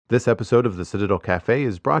This episode of The Citadel Cafe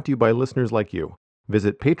is brought to you by listeners like you.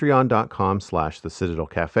 Visit patreon.com/The Citadel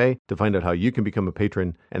Cafe to find out how you can become a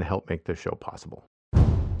patron and help make this show possible.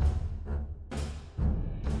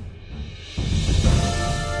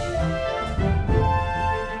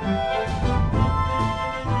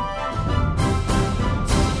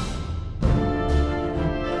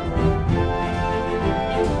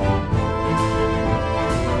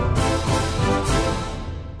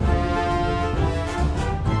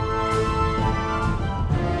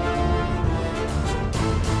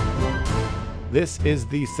 This is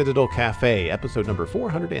the Citadel Cafe, episode number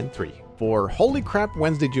 403. For Holy Crap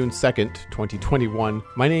Wednesday, June 2nd, 2021,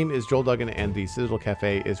 my name is Joel Duggan, and the Citadel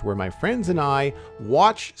Cafe is where my friends and I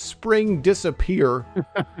watch spring disappear,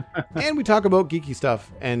 and we talk about geeky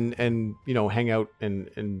stuff and you know, hang out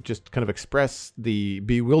and just kind of express the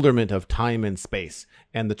bewilderment of time and space.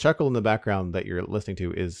 And the chuckle in the background that you're listening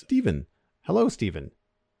to is Stephen. Hello, Stephen.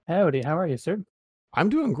 Howdy, how are you, sir? I'm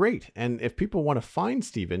doing great, and if people want to find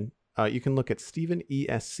Stephen, you can look at Stephen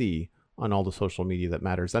ESC on all the social media that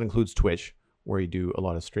matters. That includes Twitch, where you do a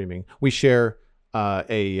lot of streaming. We share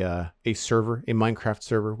a server, a Minecraft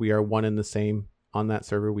server. We are one and the same on that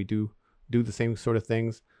server. We do the same sort of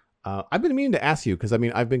things. I've been meaning to ask you, because I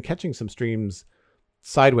mean, I've been catching some streams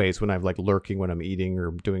sideways when I'm like lurking when I'm eating or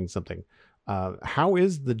doing something. How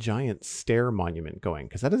is the giant stair monument going?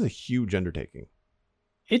 Because that is a huge undertaking.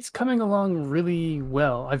 It's coming along really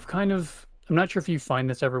well. I'm not sure if you find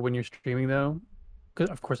this ever when you're streaming, though. Because,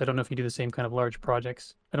 of course, I don't know if you do the same kind of large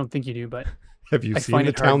projects. I don't think you do, but... Have you seen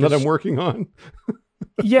the town that I'm working on?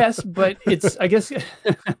 Yes, but it's, I guess...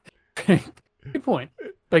 Good point.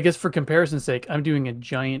 But I guess for comparison's sake, I'm doing a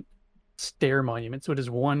giant stair monument. So it is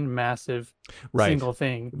one massive single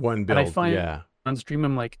thing. One build, and I find on stream,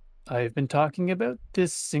 I'm like, I've been talking about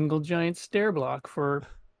this single giant stair block for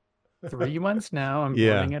 3 months now. I'm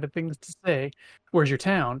running out of things to say. Where's your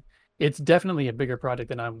town? It's definitely a bigger project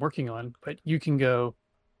than I'm working on, but you can go,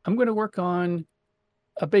 I'm going to work on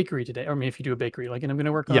a bakery today. Or I mean, if you do a bakery, like, and I'm going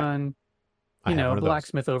to work on, a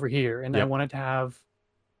blacksmith over here. And I wanted to have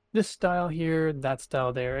this style here, that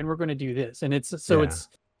style there, and we're going to do this. And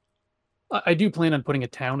I do plan on putting a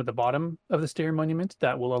town at the bottom of the stair monument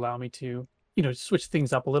that will allow me to, switch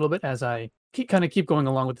things up a little bit as I keep going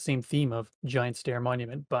along with the same theme of giant stair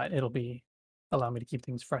monument, but it'll allow me to keep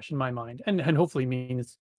things fresh in my mind and hopefully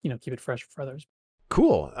means, keep it fresh for others.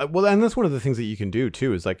 Cool. Well, and that's one of the things that you can do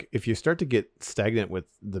too, is like, if you start to get stagnant with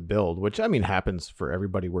the build, which I mean happens for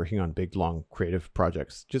everybody working on big, long creative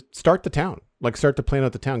projects, just start the town, like start to plan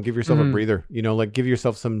out the town, give yourself a breather, like give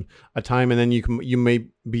yourself a time. And then you may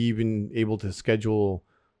be even able to schedule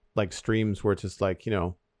like streams where it's just like,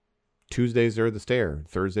 Tuesdays are the stair,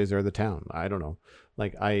 Thursdays are the town. I don't know.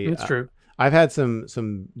 Like it's true. I've had some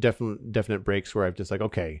definite breaks where I've just like,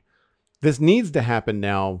 okay, this needs to happen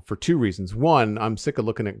now for 2 reasons. 1, I'm sick of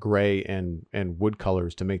looking at gray and wood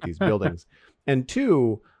colors to make these buildings. And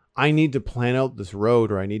 2, I need to plan out this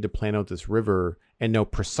road, or I need to plan out this river and know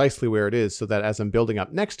precisely where it is, so that as I'm building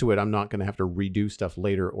up next to it, I'm not going to have to redo stuff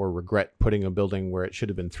later or regret putting a building where it should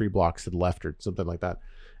have been 3 blocks to the left or something like that.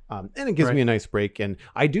 And it gives me a nice break. And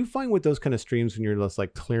I do find with those kind of streams, when you're just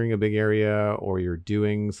like clearing a big area or you're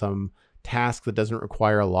doing some task that doesn't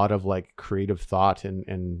require a lot of like creative thought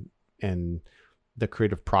and the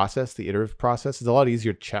creative process, the iterative process, is a lot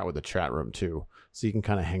easier to chat with the chat room too. So you can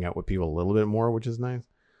kind of hang out with people a little bit more, which is nice.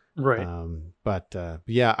 Right. The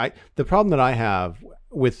problem that I have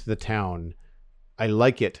with the town, I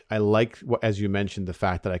like it. I like, as you mentioned, the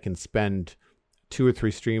fact that I can spend 2 or 3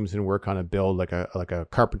 streams and work on a build, like a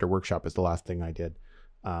carpenter workshop is the last thing I did.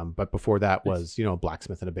 But before that was, a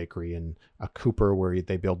blacksmith and a bakery and a cooper where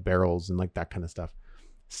they build barrels and like that kind of stuff.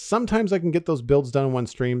 Sometimes I can get those builds done in one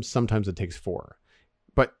stream. Sometimes it takes 4.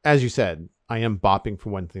 But as you said, I am bopping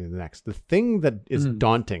from one thing to the next. The thing that is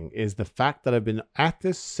daunting is the fact that I've been at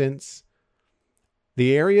this since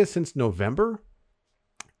November,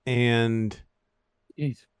 and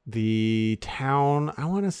the town, I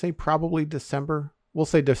want to say probably December. We'll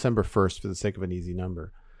say December 1st for the sake of an easy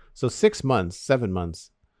number. So 6 months, 7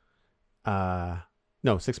 months.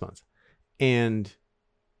 6 months. And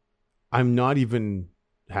I'm not even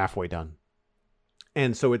halfway done.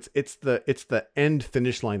 And so it's the end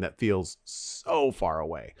finish line that feels so far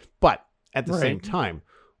away. But at the same time,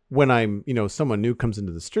 when I'm, someone new comes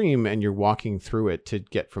into the stream and you're walking through it to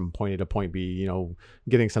get from point A to point B,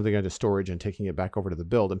 getting something out of storage and taking it back over to the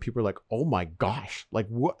build, and people are like, oh my gosh, like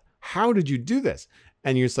what, how did you do this?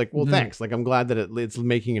 And you're just like, well, thanks. Like, I'm glad that it's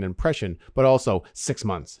making an impression, but also 6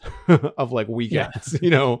 months of like weekends,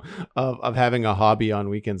 of having a hobby on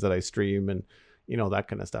weekends that I stream. And, that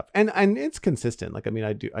kind of stuff. And it's consistent. Like, I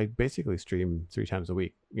mean, I basically stream 3 times a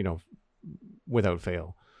week, without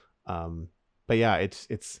fail. But yeah,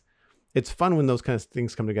 it's fun when those kind of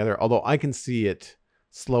things come together. Although I can see it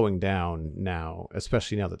slowing down now,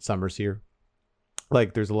 especially now that summer's here.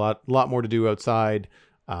 Like, there's a lot more to do outside.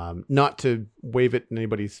 Not to wave it in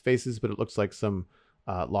anybody's faces, but it looks like some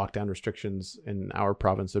lockdown restrictions in our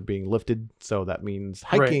province are being lifted. So that means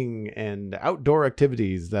hiking and outdoor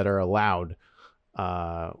activities that are allowed,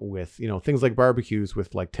 with, things like barbecues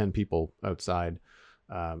with like 10 people outside,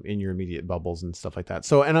 in your immediate bubbles and stuff like that.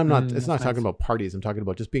 So, and it's not talking about parties. I'm talking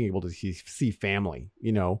about just being able to see family,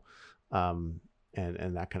 and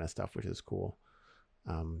that kind of stuff, which is cool.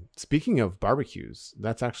 Speaking of barbecues,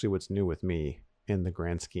 that's actually what's new with me in the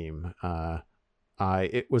grand scheme.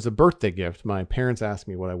 It was a birthday gift. My parents asked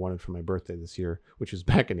me what I wanted for my birthday this year, which was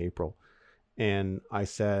back in April. And I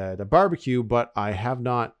said a barbecue, but I have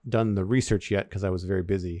not done the research yet because I was very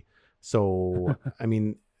busy. So, I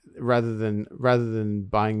mean, rather than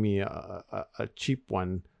buying me a cheap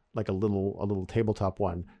one, like a little tabletop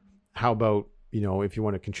one, how about, if you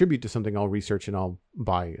want to contribute to something, I'll research and I'll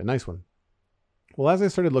buy a nice one. Well, as I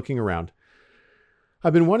started looking around,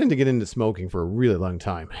 I've been wanting to get into smoking for a really long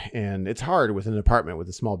time, and it's hard with an apartment with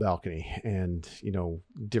a small balcony, and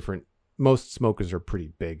most smokers are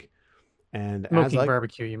pretty big. And smoking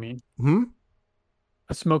barbecue, you mean?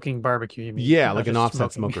 A smoking barbecue, you mean? Yeah, like an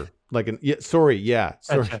offset smoker. Sorry.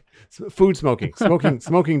 Food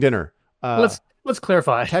smoking dinner. Let's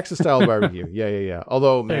clarify. Texas style barbecue. Yeah.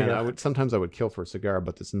 Although, man, I would kill for a cigar,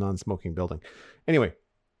 but it's a non-smoking building. Anyway,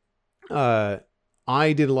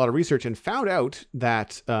 I did a lot of research and found out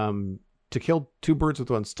that to kill 2 birds with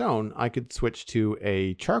 1 stone, I could switch to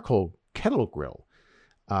a charcoal kettle grill.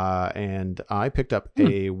 And I picked up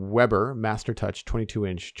a Weber Master Touch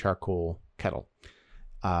 22-inch charcoal kettle.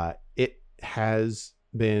 It has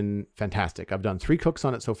been fantastic. I've done 3 cooks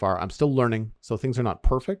on it so far. I'm still learning, so things are not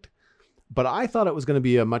perfect. But I thought it was going to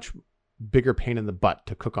be a much bigger pain in the butt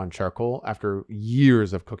to cook on charcoal after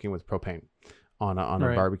years of cooking with propane on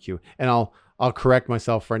a barbecue. And I'll correct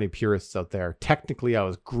myself for any purists out there. Technically, I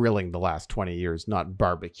was grilling the last 20 years, not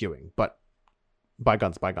barbecuing. But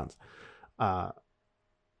bygones.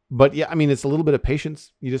 But yeah, I mean, it's a little bit of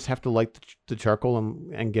patience. You just have to light the charcoal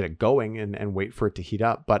and get it going and wait for it to heat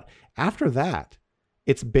up. But after that,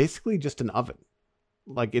 it's basically just an oven.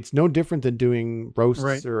 Like, it's no different than doing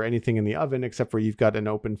roasts or anything in the oven, except for you've got an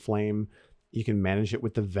open flame. You can manage it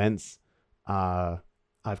with the vents. I've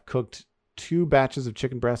cooked 2 batches of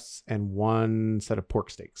chicken breasts and 1 set of pork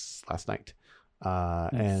steaks last night. Nice.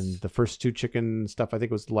 And the first 2 chicken stuff, I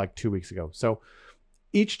think, was like 2 weeks ago. So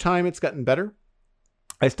each time it's gotten better.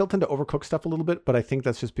 I still tend to overcook stuff a little bit, but I think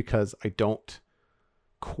that's just because I don't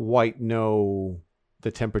quite know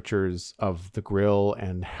the temperatures of the grill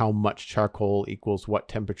and how much charcoal equals what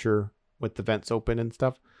temperature with the vents open and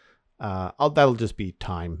stuff. That'll just be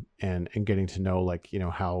time and getting to know, like,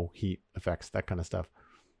 how heat affects that kind of stuff.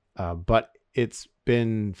 But it's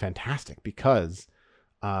been fantastic because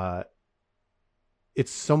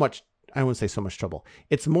it's so much, I wouldn't say so much trouble.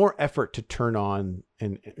 It's more effort to turn on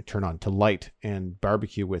to light and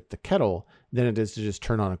barbecue with the kettle than it is to just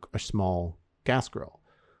turn on a small gas grill.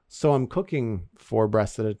 So I'm cooking 4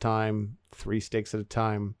 breasts at a time, 3 steaks at a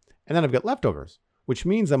time, and then I've got leftovers, which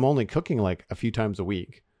means I'm only cooking like a few times a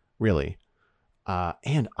week, really.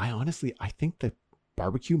 And I think the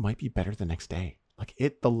barbecue might be better the next day. Like,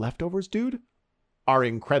 the leftovers, dude, are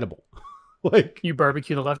incredible. Like, you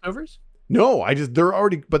barbecue the leftovers? No,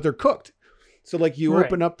 they're cooked. So, like, you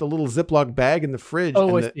open up the little Ziploc bag in the fridge,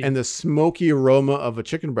 and the smoky aroma of a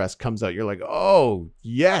chicken breast comes out. You're like, oh,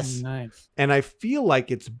 yes. Nice. And I feel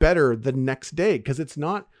like it's better the next day because it's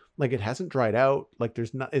not like it hasn't dried out. Like,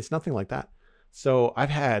 it's nothing like that. So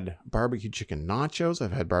I've had barbecue chicken nachos.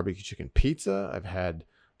 I've had barbecue chicken pizza. I've had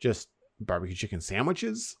just barbecue chicken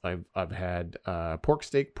sandwiches. I've had pork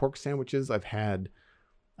sandwiches. I've had,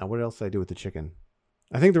 what else did I do with the chicken?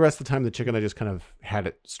 I think the rest of the time, the chicken, I just kind of had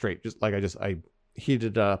it straight. Just like I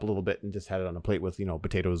heated it up a little bit and just had it on a plate with,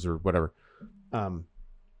 potatoes or whatever.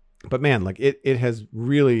 But man, like it has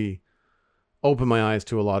really opened my eyes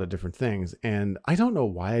to a lot of different things. And I don't know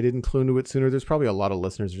why I didn't clue into it sooner. There's probably a lot of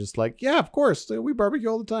listeners who are just like, yeah, of course, we barbecue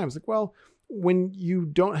all the time. It's like, well, when you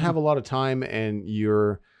don't have a lot of time and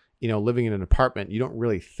you're, living in an apartment, you don't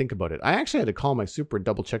really think about it. I actually had to call my super and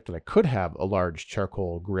double check that I could have a large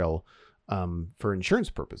charcoal grill for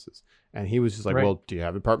insurance purposes. And he was just like, well, do you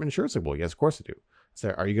have apartment insurance? Like, well, yes, of course I do.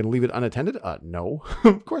 So are you going to leave it unattended? No,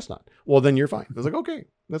 of course not. Well, then you're fine. I was like, okay,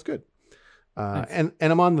 that's good. Nice. And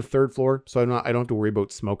I'm on the third floor, so I don't have to worry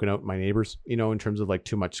about smoking out my neighbors, in terms of like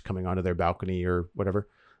too much coming onto their balcony or whatever.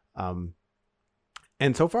 Um,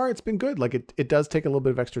 and so far it's been good. Like it does take a little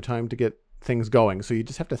bit of extra time to get things going. So you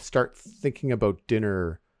just have to start thinking about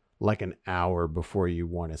dinner like an hour before you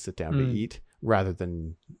want to sit down to eat rather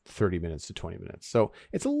than 30 minutes to 20 minutes. So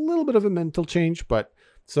it's a little bit of a mental change, but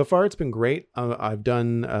so far it's been great. I've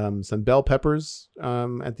done some bell peppers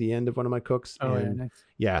at the end of one of my cooks, Oh yeah, and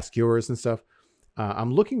nice. skewers and stuff.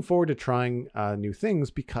 I'm looking forward to trying new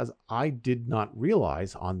things because I did not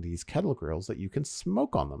realize on these kettle grills that you can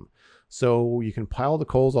smoke on them. So you can pile the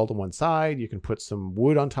coals all to one side, you can put some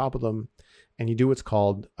wood on top of them, and you do what's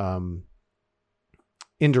called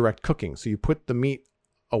indirect cooking. So you put the meat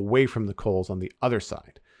away from the coals on the other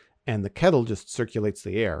side, and the kettle just circulates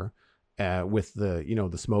the air with the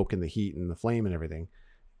the smoke and the heat and the flame and everything,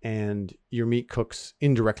 and your meat cooks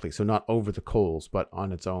indirectly, so not over the coals but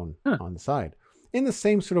on its own Huh. on the side, in the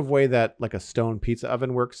same sort of way that like a stone pizza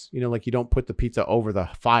oven works. Like you don't put the pizza over the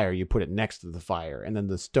fire, you put it next to the fire, and then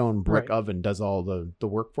the stone brick Right. oven does all the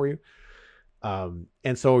work for you.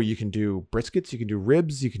 And so you can do briskets, you can do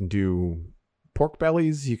ribs, you can do pork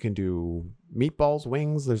bellies, you can do meatballs,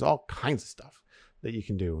 wings. There's all kinds of stuff that you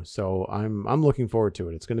can do. So I'm looking forward to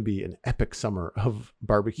it. It's going to be an epic summer of Yeah,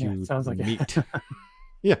 barbecue sounds like meat. it.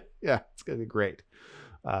 Yeah, it's going to be great.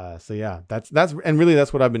 So yeah, that's and really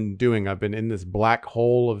that's what I've been doing. I've been in this black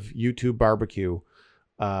hole of YouTube barbecue,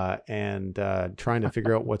 and trying to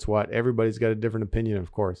figure out what's what. Everybody's got a different opinion,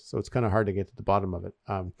 of course, so it's kind of hard to get to the bottom of it.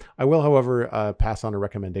 I will, however, pass on a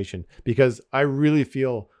recommendation because I really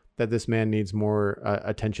feel that this man needs more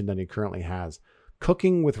attention than he currently has.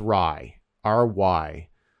 Cooking with Rye, RY.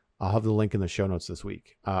 I'll have the link in the show notes this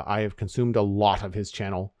week. I have consumed a lot of his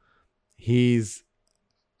channel. He's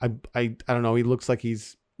I don't know. He looks like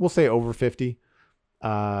we'll say over 50.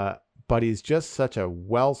 But he's just such a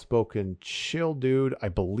well-spoken, chill dude. I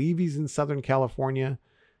believe he's in Southern California,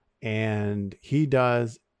 and he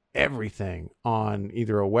does everything on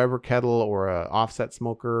either a Weber kettle or a offset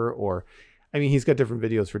smoker, or, I mean, he's got different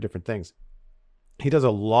videos for different things. He does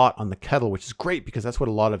a lot on the kettle, which is great because that's what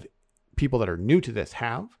a lot of people that are new to this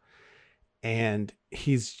have. And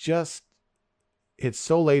it's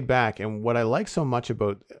so laid back. And what I like so much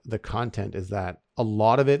about the content is that a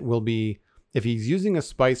lot of it will be, if he's using a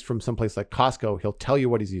spice from someplace like Costco, he'll tell you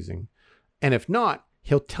what he's using. And if not,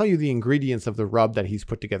 he'll tell you the ingredients of the rub that he's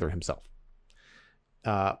put together himself.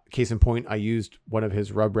 Case in point, I used one of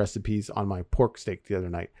his rub recipes on my pork steak the other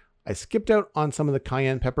night. I skipped out on some of the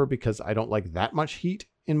cayenne pepper because I don't like that much heat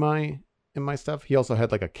in my stuff. He also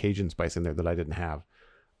had like a Cajun spice in there that I didn't have.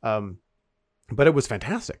 But it was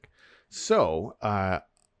fantastic. So I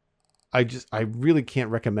really can't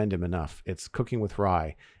recommend him enough. It's Cooking with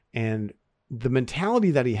Rye. And the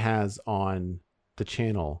mentality that he has on the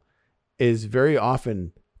channel is very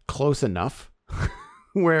often close enough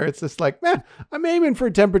where it's just like, I'm aiming for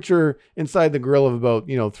a temperature inside the grill of about,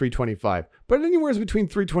 325, but anywhere between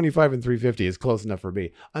 325 and 350 is close enough for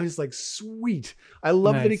me. I'm just like, sweet. I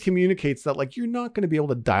love that he communicates that, like, you're not going to be able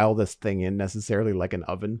to dial this thing in necessarily like an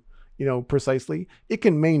oven, precisely. It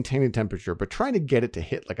can maintain a temperature, but trying to get it to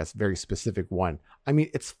hit like a very specific one. I mean,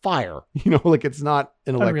 it's fire, like it's not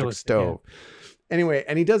an electric stove. Yeah. Anyway,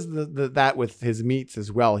 and he does that with his meats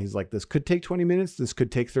as well. He's like, this could take 20 minutes. This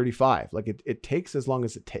could take 35. Like it takes as long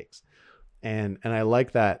as it takes. And I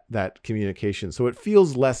like that communication. So it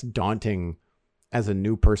feels less daunting as a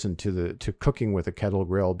new person to cooking with a kettle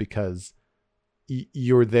grill, because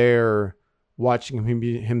you're there watching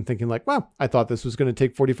him thinking like, well, I thought this was going to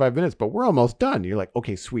take 45 minutes, but we're almost done. You're like,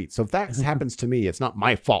 okay, sweet. So if that happens to me, it's not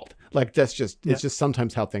my fault. Like it's just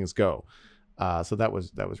sometimes how things go. So that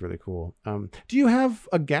was really cool. Do you have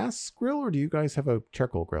a gas grill or do you guys have a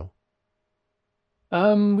charcoal grill?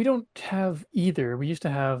 We don't have either. We used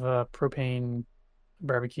to have a propane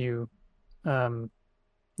barbecue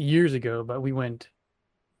years ago, but we went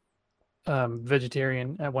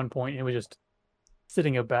vegetarian at one point. It was just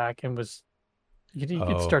sitting out back and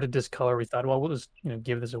it started discolor. We thought, well, we'll just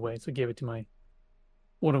give this away. So I gave it to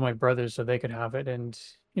one of my brothers so they could have it. And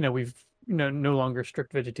we've no longer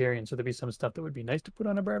strict vegetarian, so there'd be some stuff that would be nice to put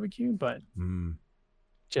on a barbecue, but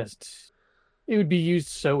it would be used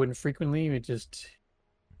so infrequently.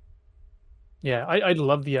 I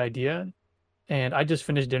love the idea, and I just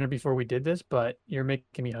finished dinner before we did this, but you're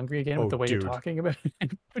making me hungry again with the way you're talking about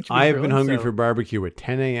it. I've been hungry for barbecue at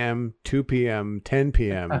 10 a.m., 2 p.m., 10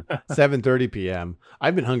 p.m., 7:30 p.m.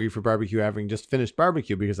 I've been hungry for barbecue having just finished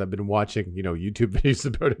barbecue because I've been watching, YouTube videos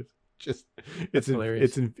about it.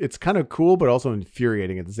 It's kind of cool, but also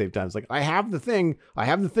infuriating at the same time. It's like, I have the thing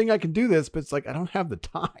I can do this, but it's like, I don't have the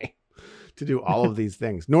time to do all of these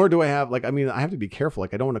things. Nor do I have like, I mean, I have to be careful.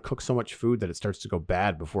 Like I don't want to cook so much food that it starts to go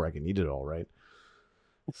bad before I can eat it all, right?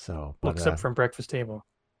 So, but Looks up from breakfast table.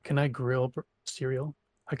 Can I grill cereal?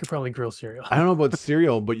 I could probably grill cereal. I don't know about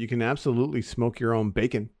cereal, but you can absolutely smoke your own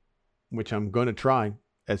bacon, which I'm going to try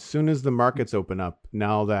as soon as the markets open up.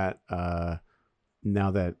 Now that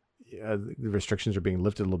the restrictions are being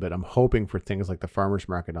lifted a little bit, I'm hoping for things like the farmers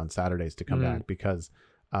market on Saturdays to come back, because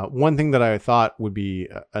one thing that I thought would be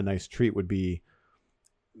a nice treat would be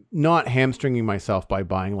not hamstringing myself by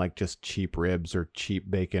buying like just cheap ribs or cheap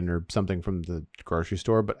bacon or something from the grocery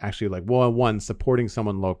store, but actually like, well, one, supporting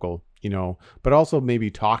someone local, but also maybe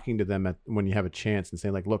talking to them when you have a chance and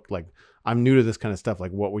saying like, look, like I'm new to this kind of stuff.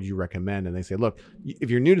 Like, what would you recommend? And they say, look, if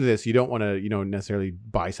you're new to this, you don't want to, necessarily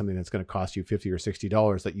buy something that's going to cost you $50 or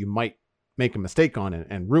 $60 that you might make a mistake on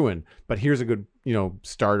and ruin. But here's a good,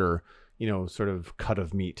 starter, sort of cut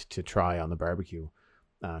of meat to try on the barbecue.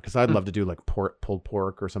 Because I'd love to do like pulled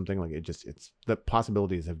pork or something. Like it's the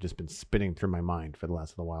possibilities have just been spinning through my mind for the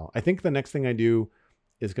last little while. I think the next thing I do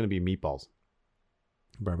is going to be meatballs.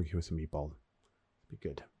 Barbecue with some meatballs. Be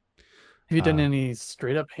good. Have you done any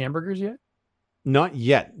straight up hamburgers yet? Not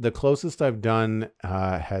yet. The closest I've done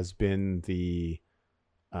has been the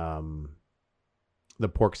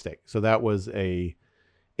pork steak. So that was a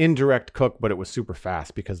indirect cook, but it was super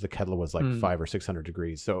fast because the kettle was like 500 or 600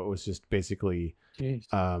 degrees. So it was just basically,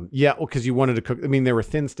 because you wanted to cook. I mean, they were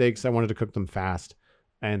thin steaks. I wanted to cook them fast.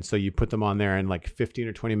 And so you put them on there in like 15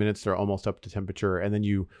 or 20 minutes. They're almost up to temperature. And then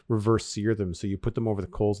you reverse sear them. So you put them over the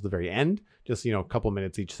coals at the very end, just, a couple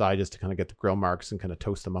minutes each side, just to kind of get the grill marks and kind of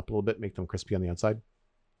toast them up a little bit, make them crispy on the outside.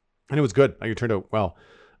 And it was good. It turned out well.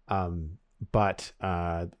 But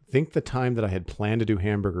I think the time that I had planned to do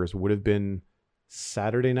hamburgers would have been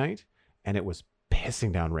Saturday night, and it was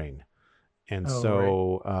pissing down rain. And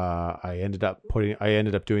I ended up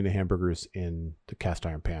doing the hamburgers in the cast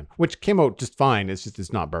iron pan, which came out just fine.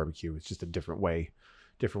 It's not barbecue. It's just a different way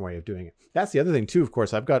of doing it. That's the other thing too. Of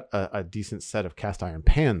course, I've got a decent set of cast iron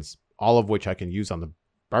pans, all of which I can use on the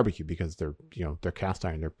barbecue because they're cast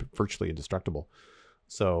iron. They're virtually indestructible.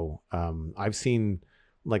 So I've seen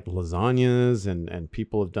like lasagnas and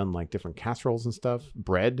people have done like different casseroles and stuff,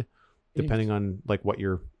 bread, depending on like what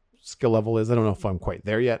your skill level is. I don't know if I'm quite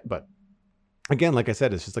there yet, but again, like I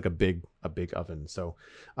said, it's just like a big oven. So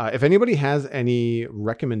if anybody has any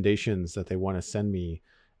recommendations that they want to send me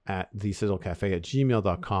at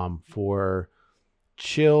thesizzlecafe@gmail.com for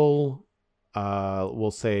chill,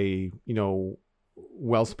 we'll say,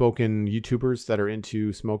 well-spoken YouTubers that are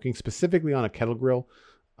into smoking, specifically on a kettle grill.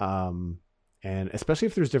 And especially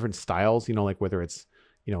if there's different styles, like whether it's,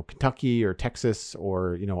 Kentucky or Texas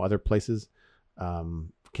or, other places,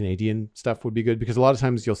 Canadian stuff would be good, because a lot of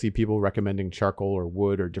times you'll see people recommending charcoal or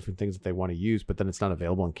wood or different things that they want to use, but then it's not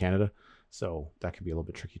available in Canada. So that could be a little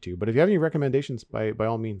bit tricky too. But if you have any recommendations, by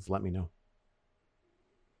all means, let me know.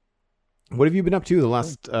 What have you been up to the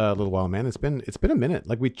last little while, man? It's been a minute.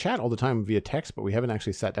 Like we chat all the time via text, but we haven't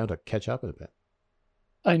actually sat down to catch up in a bit.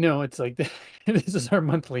 I know, it's like this is our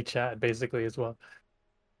monthly chat basically as well.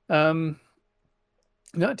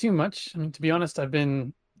 Not too much. I mean, to be honest, I've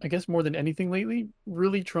been, I guess more than anything lately,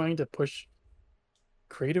 really trying to push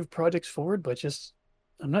creative projects forward, but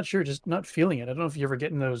I'm not sure, just not feeling it. I don't know if you ever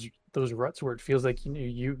get in those ruts where it feels like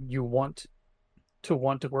you want to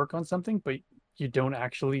work on something, but you don't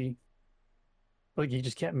actually, like, you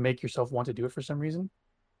just can't make yourself want to do it for some reason.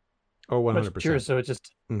 Oh, 100%. Sure. So it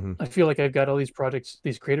just, I feel like I've got all these projects,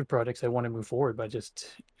 these creative projects I want to move forward, but I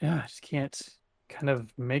just can't kind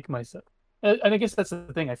of make myself. And I guess that's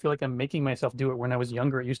the thing. I feel like I'm making myself do it. When I was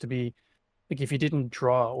younger, it used to be like if you didn't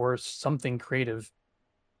draw or something creative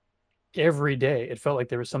every day, it felt like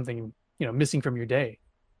there was something, missing from your day.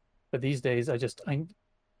 But these days, there's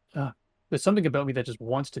something about me that just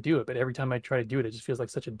wants to do it. But every time I try to do it, it just feels like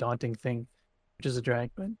such a daunting thing, which is a drag.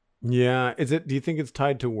 But yeah, do you think it's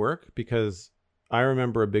tied to work? Because I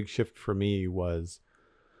remember a big shift for me was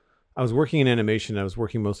I was working in animation. I was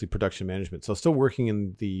working mostly production management. So still working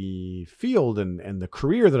in the field and the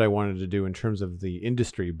career that I wanted to do in terms of the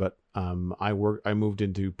industry. But I moved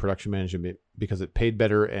into production management because it paid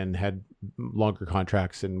better and had longer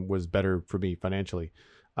contracts and was better for me financially,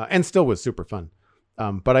 and still was super fun.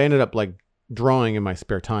 But I ended up like drawing in my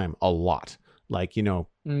spare time a lot. Like,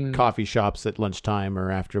 coffee shops at lunchtime or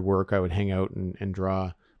after work, I would hang out and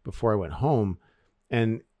draw before I went home.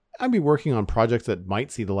 And I'd be working on projects that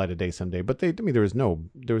might see the light of day someday, but there was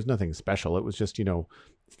nothing special. It was just,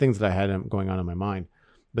 things that I had going on in my mind.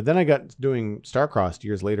 But then I got doing Starcrossed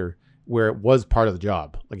years later, where it was part of the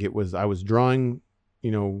job. Like I was drawing,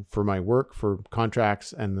 for my work, for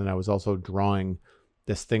contracts. And then I was also drawing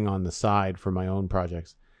this thing on the side for my own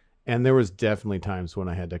projects. And there was definitely times when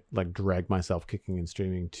I had to like drag myself kicking and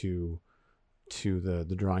streaming to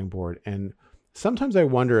the drawing board. And sometimes I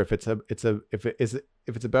wonder if if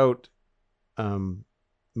it's about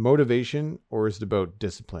motivation, or is it about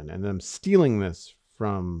discipline? And I'm stealing this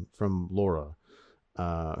from Laura,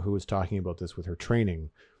 who was talking about this with her training.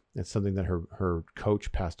 It's something that her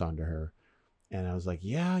coach passed on to her. And I was like,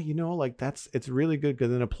 yeah, like it's really good,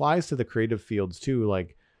 because it applies to the creative fields too.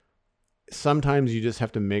 Like sometimes you just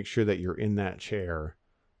have to make sure that you're in that chair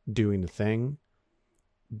doing the thing.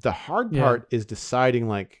 The hard Yeah. part is deciding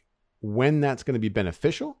like when that's going to be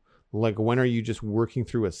beneficial. Like when are you just working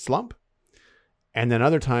through a slump? And then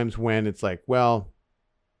other times when it's like, well,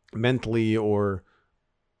 mentally or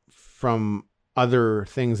from other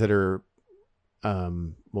things that are,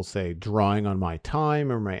 we'll say, drawing on my time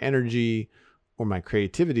or my energy or my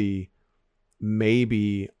creativity,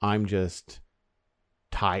 maybe I'm just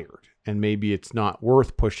tired and maybe it's not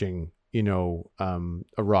worth pushing, a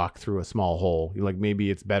rock through a small hole. Like maybe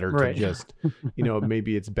it's better to Right. just,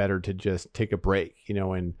 maybe it's better to just take a break,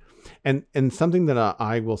 and something that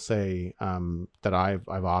I will say, that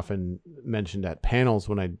I've often mentioned at panels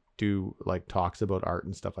when I do like talks about art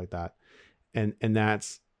and stuff like that. And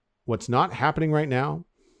that's what's not happening right now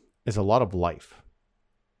is a lot of life.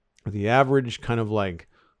 The average kind of like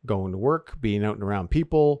going to work, being out and around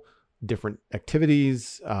people, different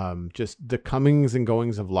activities, just the comings and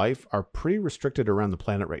goings of life are pretty restricted around the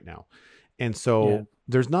planet right now. And so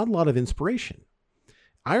there's not a lot of inspiration.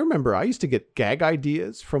 I remember I used to get gag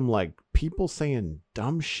ideas from like people saying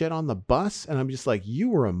dumb shit on the bus. And I'm just like, you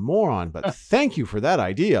were a moron, but thank you for that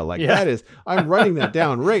idea. Like that is, I'm writing that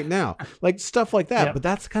down right now, like stuff like that. But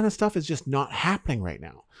that's kind of stuff is just not happening right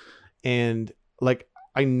now. And like,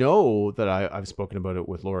 I know that I've spoken about it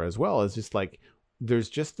with Laura as well. It's just like, there's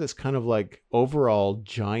just this kind of like overall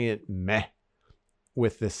giant meh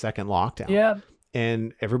with this second lockdown. Yeah.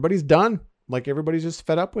 And everybody's done. Like everybody's just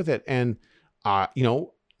fed up with it. And,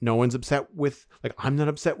 no one's upset with, like, I'm not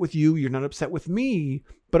upset with you. You're not upset with me.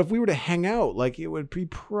 But if we were to hang out, like it would be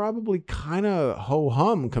probably kind of ho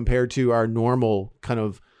hum compared to our normal kind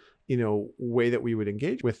of, way that we would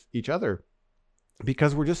engage with each other,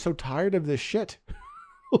 because we're just so tired of this shit.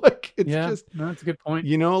 Like it's just, no, that's a good point.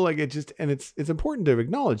 like it just, and it's important to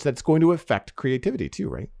acknowledge that it's going to affect creativity too,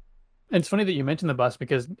 right? And it's funny that you mentioned the bus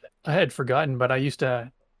because I had forgotten, but I use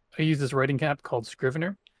this writing app called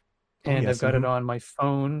Scrivener, and I've got it on my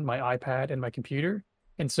phone, my iPad, and my computer.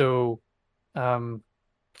 And so,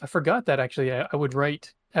 I forgot that actually I would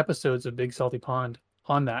write episodes of Big Salty Pond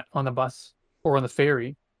on the bus or on the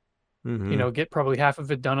ferry. Get probably half of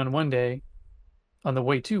it done on one day on the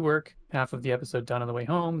way to work, half of the episode done on the way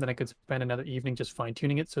home. Then I could spend another evening just fine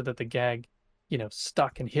tuning it so that the gag,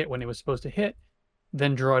 stuck and hit when it was supposed to hit,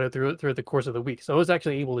 then draw it out through the course of the week. So I was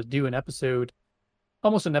actually able to do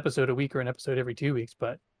almost an episode a week or an episode every 2 weeks.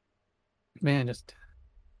 But man, just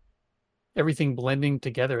everything blending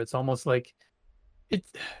together. It's almost like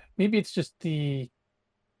maybe it's just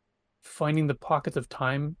finding the pockets of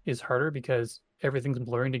time is harder because everything's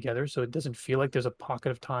blurring together. So it doesn't feel like there's a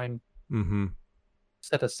pocket of time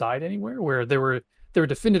set aside anywhere, where there were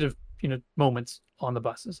definitive, moments on the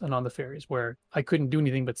buses and on the ferries where I couldn't do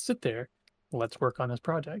anything but sit there. Let's work on this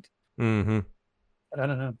project. But I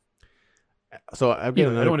don't know. So I've got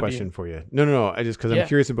another question for you. No. I just, because I'm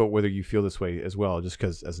curious about whether you feel this way as well, just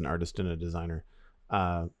because as an artist and a designer,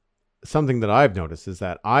 something that I've noticed is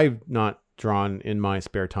that I've not drawn in my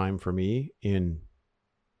spare time for me in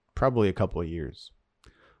probably a couple of years.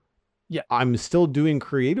 Yeah. I'm still doing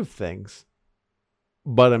creative things,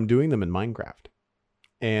 but I'm doing them in Minecraft.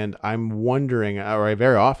 And I'm wondering, or I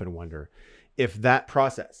very often wonder, if that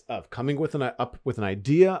process of coming up with an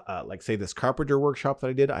idea, like say this carpenter workshop that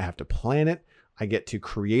I did, I have to plan it. I get to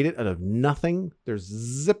create it out of nothing. There's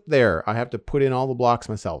zip there. I have to put in all the blocks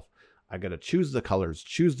myself. I got to choose the colors,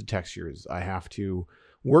 choose the textures. I have to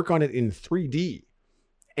work on it in 3D.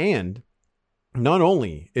 And not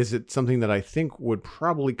only is it something that I think would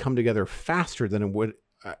probably come together faster than it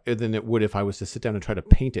would if I was to sit down and try to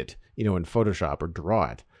paint it, in Photoshop or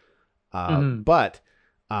draw it. But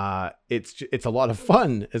it's a lot of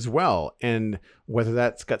fun as well. And whether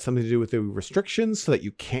that's got something to do with the restrictions so that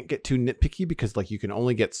you can't get too nitpicky, because like you can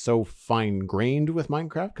only get so fine grained with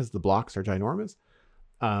Minecraft because the blocks are ginormous.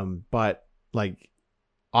 But like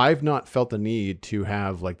I've not felt the need to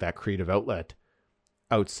have like that creative outlet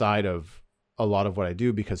outside of a lot of what I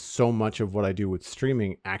do, because so much of what I do with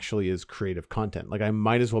streaming actually is creative content. Like I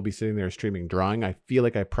might as well be sitting there streaming drawing. I feel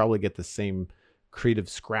like I probably get the same creative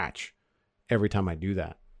scratch every time I do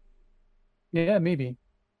that. Yeah, maybe.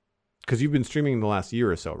 because you've been streaming the last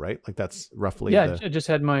year or so, right? Like that's roughly Yeah, the I just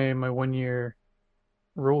had my 1 year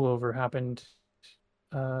rollover happened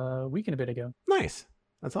a week and a bit ago. nice.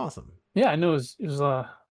 That's awesome. Yeah, I know it was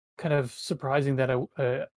kind of surprising that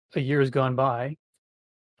a year has gone by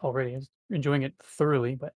already. I was enjoying it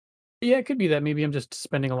thoroughly, but yeah, it could be that maybe I'm just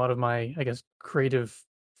spending a lot of my, I guess, creative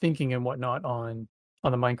thinking and whatnot on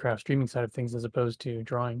the Minecraft streaming side of things as opposed to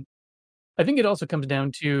drawing. I think it also comes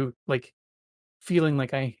down to like feeling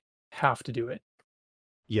like I have to do it.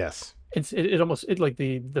 Yes. It almost it like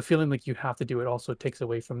the feeling like you have to do it also takes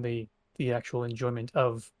away from the actual enjoyment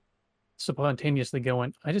of spontaneously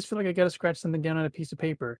going, I just feel like I got to scratch something down on a piece of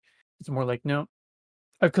paper. It's more like, no,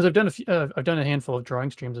 because I've done a handful of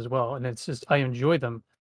drawing streams as well, and it's just I enjoy them,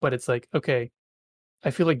 but it's like, okay,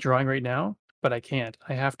 I feel like drawing right now, but I can't.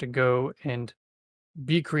 I have to go and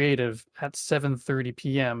be creative at 7:30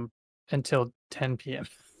 p.m. until 10 p.m.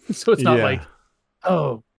 So it's not Yeah. like,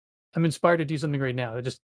 oh, I'm inspired to do something right now.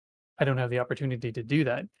 I don't have the opportunity to do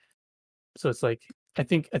that. So it's like I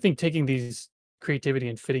think taking these creativity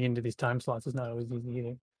and fitting into these time slots is not always easy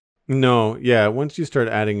either. No, yeah. Once you start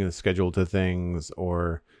adding a schedule to things,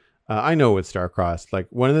 or I know with Starcrossed, like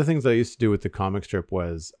one of the things I used to do with the comic strip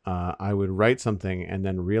was I would write something and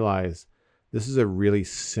then realize this is a really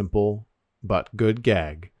simple but good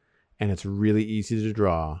gag, and it's really easy to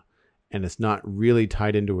draw, and it's not really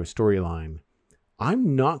tied into a storyline.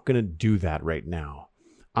 I'm not going to do that right now.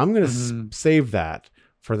 I'm going to Mhm. save that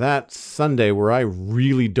for that Sunday where I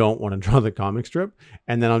really don't want to draw the comic strip.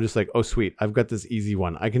 And then I'm just like, oh, sweet. I've got this easy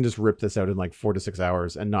one. I can just rip this out in like 4 to 6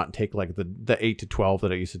 hours and not take like the 8 to 12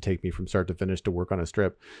 that it used to take me from start to finish to work on a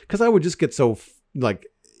strip. Cause I would just get so like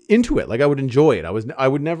into it. Like I would enjoy it. I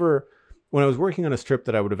would never, when I was working on a strip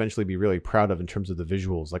that I would eventually be really proud of in terms of the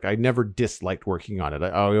visuals, like I never disliked working on it.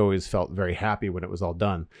 I always felt very happy when it was all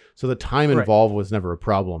done. So the time Right. involved was never a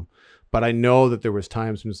problem. But I know that there was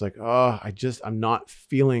times when it's like, oh, I'm not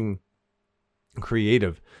feeling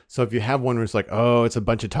creative. So if you have one where it's like, oh, it's a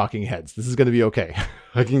bunch of talking heads, this is going to be okay.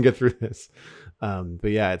 I can get through this.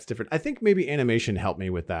 But yeah, it's different. I think maybe animation helped me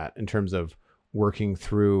with that in terms of working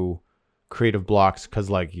through creative blocks. Cause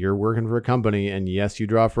like you're working for a company and yes, you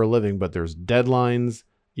draw for a living, but there's deadlines.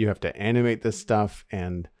 You have to animate this stuff.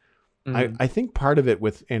 And Mhm. I think part of it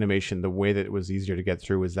with animation, the way that it was easier to get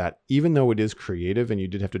through is that even though it is creative and you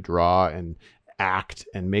did have to draw and act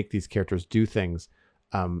and make these characters do things,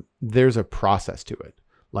 there's a process to it.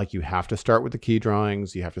 Like you have to start with the key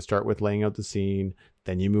drawings, you have to start with laying out the scene,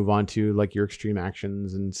 then you move on to like your extreme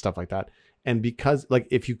actions and stuff like that. And because like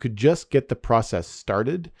if you could just get the process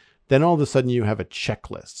started, then all of a sudden you have a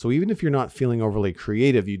checklist. So even if you're not feeling overly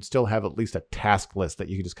creative, you'd still have at least a task list that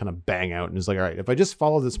you can just kind of bang out and it's like, all right, if I just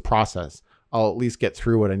follow this process, I'll at least get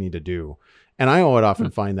through what I need to do. And I would often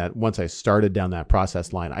Hmm. find that once I started down that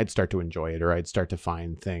process line, I'd start to enjoy it or I'd start to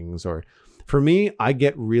find things. Or for me, I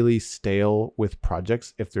get really stale with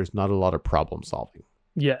projects if there's not a lot of problem solving.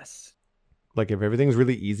 Yes. Like if everything's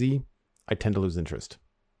really easy, I tend to lose interest,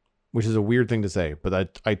 which is a weird thing to say,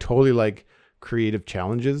 but I totally like creative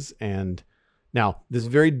challenges. And now this is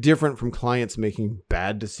very different from clients making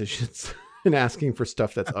bad decisions and asking for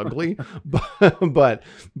stuff that's ugly.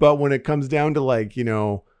 But when it comes down to like,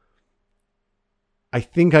 I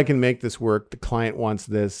think I can make this work. The client wants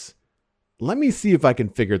this. Let me see if I can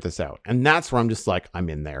figure this out. And that's where I'm just like, I'm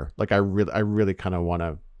in there. Like I really kind of want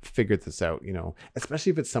to figure this out,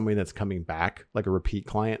 especially if it's somebody that's coming back, like a repeat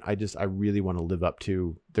client. I really want to live up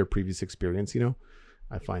to their previous experience.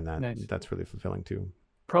 I find that Nice. that's really fulfilling too.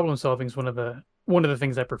 Problem solving is one of the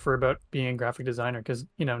things I prefer about being a graphic designer because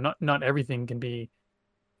not everything can be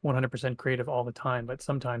 100% creative all the time, but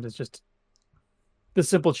sometimes it's just the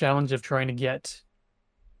simple challenge of trying to get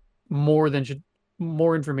more than should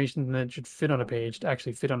more information than should fit on a page to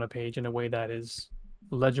actually fit on a page in a way that is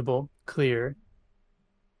legible, clear.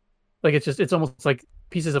 Like it's almost like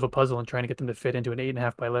pieces of a puzzle and trying to get them to fit into an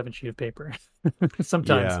 8.5 by 11 sheet of paper.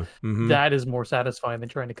 Sometimes Yeah. Mm-hmm. that is more satisfying than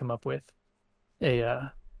trying to come up with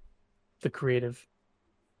a the creative.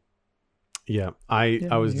 Yeah. I Yeah,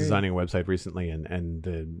 I was hear you. designing a website recently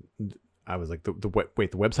and I was like,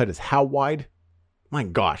 wait, the website is how wide? My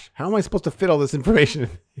gosh, how am I supposed to fit all this information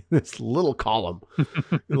in this little column?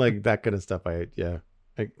 Like that kind of stuff.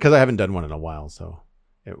 Because I haven't done one in a while. So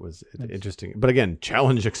it was Nice. interesting. But again,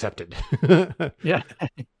 challenge accepted. Yeah.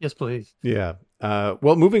 Yes, please. Yeah.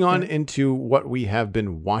 Well, moving on Yeah. into what we have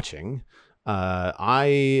been watching.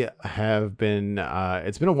 I have been,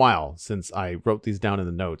 it's been a while since I wrote these down in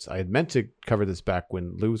the notes. I had meant to cover this back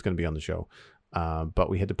when Lou was going to be on the show. But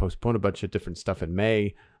we had to postpone a bunch of different stuff in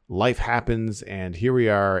May. Life happens, and here we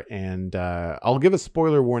are. And I'll give a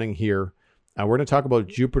spoiler warning here. We're going to talk about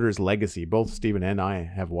Jupiter's Legacy. Both Steven and I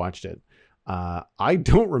have watched it. I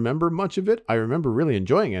don't remember much of it. I remember really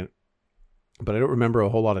enjoying it, but I don't remember a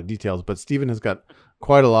whole lot of details. But Steven has got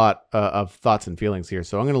quite a lot of thoughts and feelings here.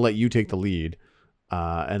 So I'm going to let you take the lead.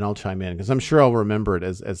 And I'll chime in because I'm sure I'll remember it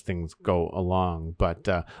as things go along. But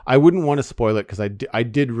I wouldn't want to spoil it because I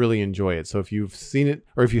did really enjoy it. So if you've seen it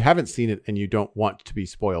or if you haven't seen it and you don't want to be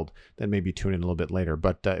spoiled, then maybe tune in a little bit later.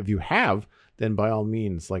 But if you have, then by all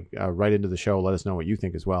means, right into the show, let us know what you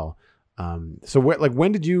think as well. So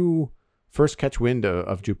when did you first catch wind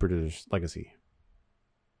of Jupiter's Legacy?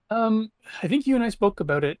 I think you and I spoke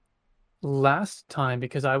about it last time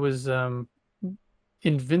because I was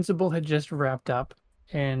Invincible had just wrapped up,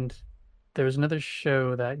 and there was another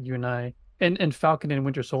show that you and I and Falcon and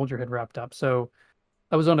Winter Soldier had wrapped up. So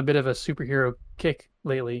I was on a bit of a superhero kick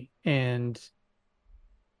lately, and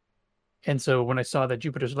so when I saw that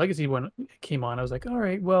Jupiter's Legacy one came on, I was like, all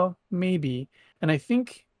right, well, maybe. And I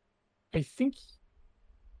think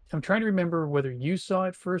I'm trying to remember whether you saw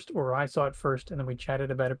it first or I saw it first, and then we chatted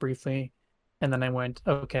about it briefly. And then I went,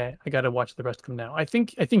 okay, I got to watch the rest of them now. I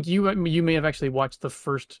think you may have actually watched the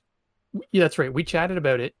first. Yeah, that's right. We chatted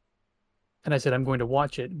about it, and I said I'm going to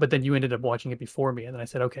watch it, but then you ended up watching it before me, and then I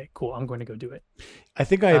said, okay, cool, I'm going to go do it. I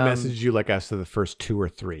think I messaged you after the first 2 or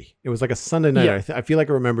 3. It was like a Sunday night. Yeah, I feel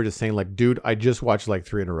like I remember just saying dude, I just watched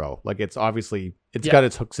 3 in a row. It's obviously it's yeah, got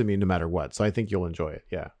its hooks in me no matter what. So I think you'll enjoy it.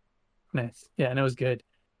 Yeah. nice. Yeah, and it was good.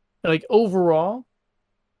 Like overall,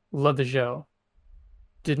 love the show.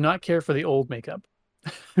 Did not care for the old makeup.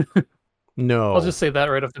 I'll No. just say that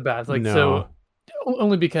right off the bat. Like No. so,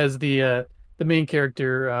 only because the main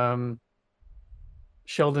character,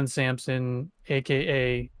 Sheldon Sampson,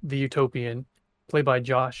 aka the Utopian, played by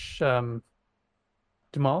Josh Duhamel.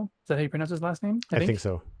 Is that how you pronounce his last name? I I think think.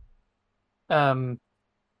 so. Um,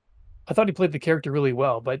 I thought he played the character really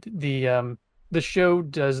well, but the show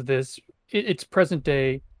does this. It's present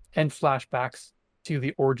day and flashbacks to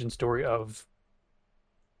the origin story of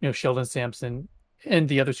Sheldon Sampson and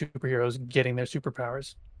the other superheroes getting their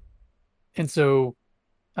superpowers, and so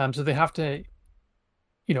they have to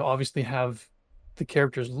obviously have the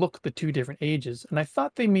characters look the two different ages, and I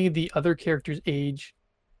thought they made the other characters age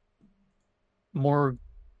more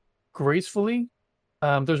gracefully.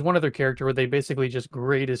 There's one other character where they basically just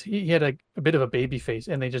grayed he had a bit of a baby face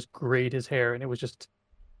and they just grayed his hair, and it was just,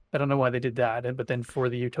 I don't know why they did that. But then for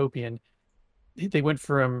the Utopian, they went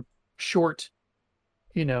from short,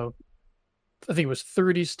 you know, I think it was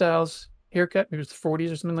 30s styles haircut, maybe it was the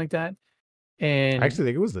 40s or something like that. I And actually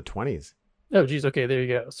think it was the 20s. oh geez, okay, there you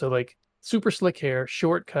go. So like super slick hair,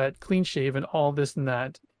 short cut, clean shaven, all this and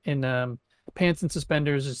that, and pants and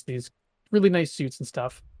suspenders, just these really nice suits and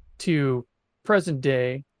stuff. To present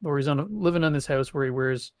day, where he's living on this house where he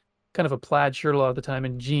wears kind of a plaid shirt a lot of the time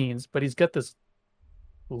and jeans, but he's got this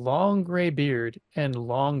long gray beard and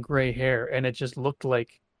long gray hair, and it just looked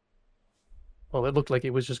like, well, it looked like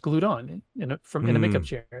it was just glued on in a makeup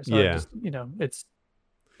chair. So I Yeah. just, it's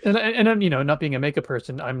and I'm, not being a makeup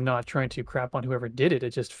person, I'm not trying to crap on whoever did it.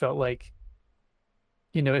 It just felt like,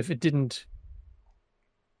 if it didn't,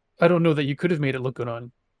 I don't know that you could have made it look good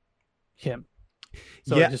on him.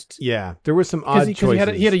 So I Yeah. just, Yeah. There were some because odd he had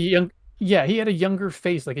a choices. young, yeah, he had a younger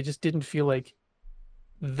face. Like it just didn't feel like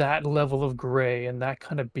that level of gray and that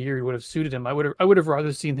kind of beard would have suited him. I would have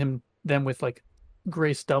rather seen them with like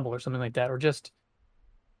gray stubble or something like that, or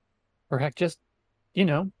heck, just you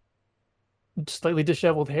know, slightly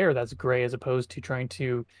disheveled hair that's gray, as opposed to trying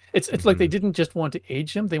to. It's like they Mhm. didn't just want to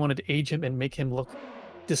age him; they wanted to age him and make him look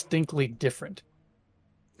distinctly different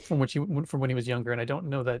from when he was younger. And I don't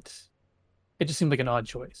know that it just seemed like an odd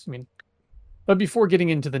choice. I mean, but before getting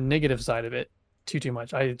into the negative side of it too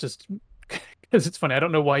much, I just because it's funny. I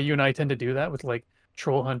don't know why you and I tend to do that with like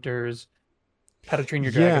Troll Hunters, How to Train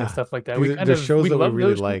Your Dragon, and Yeah. stuff like that. The shows We that we love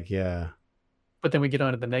really those, like. Yeah. but then we get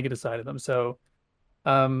onto the negative side of them. So,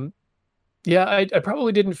 um, yeah, I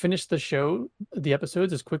probably didn't finish the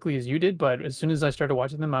episodes as quickly as you did, but as soon as I started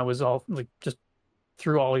watching them, I was all like just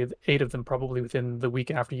through all 8 of them probably within the week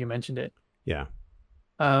after you mentioned it. Yeah.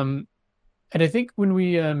 Um, and I think when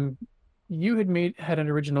you had an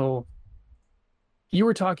original, you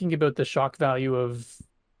were talking about the shock value of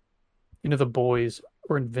the boys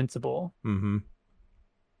or Invincible, Mm-hmm.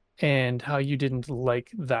 and how you didn't like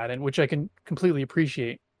that, and which I can completely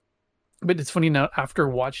appreciate. But it's funny now, after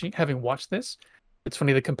having watched this, it's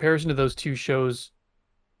funny, the comparison to those two shows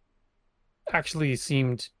actually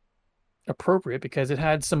seemed appropriate because it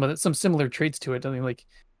had some similar traits to it. I mean, like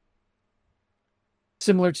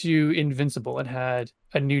similar to Invincible, it had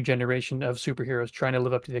a new generation of superheroes trying to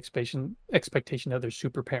live up to the expectation of their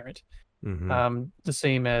super parent. Hmm. The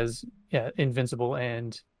same as Invincible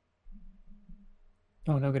and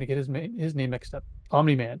oh no, I'm gonna get his name mixed up.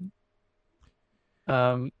 Omni-Man.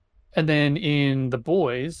 Um, and then in The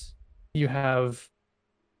Boys, you have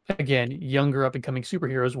again younger up and coming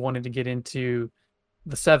superheroes wanting to get into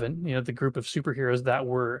the Seven, the group of superheroes that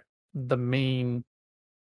were the main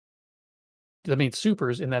the main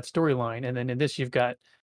supers in that storyline. And then in this, you've got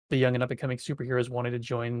the young and up and coming superheroes wanting to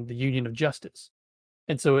join the Union of Justice.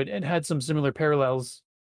 And so it had some similar parallels,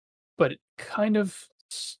 but it kind of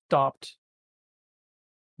stopped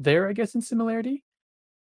there, I guess, in similarity.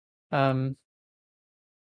 Um,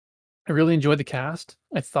 I really enjoyed the cast.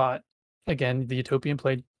 I thought, again, the Utopian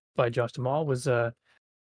played by Josh Duhamel was I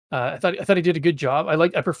thought he did a good job.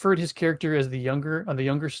 I preferred his character as the younger on the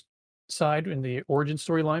younger side in the origin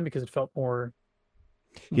storyline because it felt more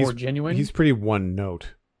genuine. He's pretty one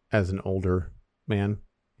note as an older man.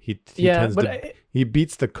 He Yeah, tends but to he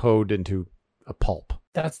beats the code into a pulp.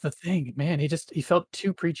 that's the thing, man. He felt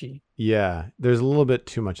too preachy. Yeah, there's a little bit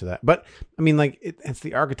too much of that. But I mean, like it's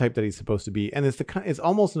the archetype that he's supposed to be, and it's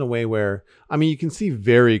almost in a way where I mean, you can see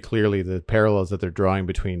very clearly the parallels that they're drawing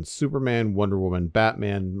between Superman, Wonder Woman,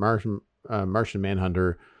 Batman, Martian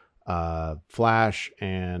Manhunter, Flash,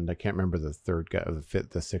 and I can't remember the third guy,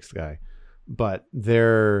 the sixth guy, but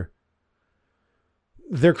they're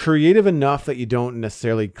creative enough that you don't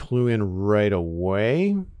necessarily clue in right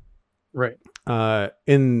away. Right.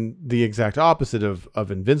 In the exact opposite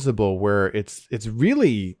of Invincible, where it's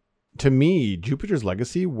really, to me, Jupiter's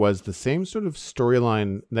Legacy was the same sort of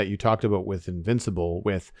storyline that you talked about with Invincible,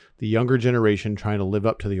 with the younger generation trying to live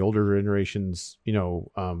up to the older generation's,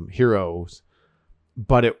 heroes,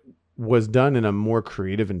 but it was done in a more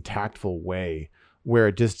creative and tactful way, where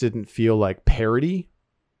it just didn't feel like parody.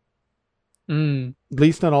 Mm. At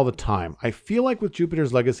least not all the time. I feel like with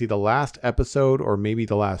Jupiter's Legacy, the last episode or maybe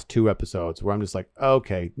the last two episodes, where I'm just like,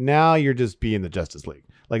 okay, now you're just being the Justice League.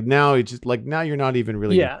 Like now it's just like now you're not even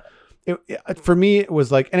really. Yeah. For me, it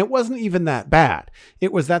was like, and it wasn't even that bad.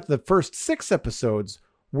 It was that the first 6 episodes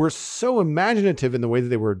were so imaginative in the way that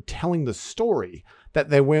they were telling the story that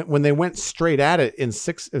when they went straight at it in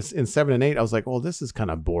 7 and 8, I was like, well, this is kind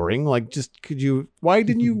of boring. Like, just why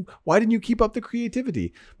didn't you keep up the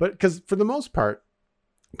creativity? But because for the most part,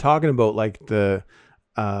 talking about like the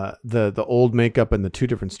old makeup and the two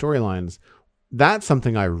different storylines, that's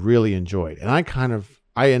something I really enjoyed, and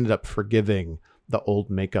I ended up forgiving the old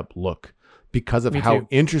makeup look because of how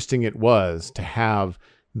interesting it was to have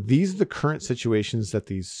these are the current situations that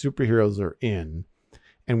these superheroes are in,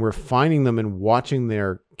 and we're finding them and watching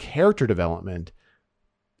their character development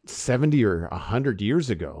 70 or 100 years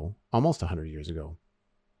ago, almost 100 years ago,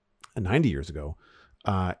 90 years ago.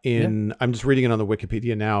 I'm just reading it on the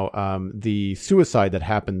Wikipedia now. The suicide that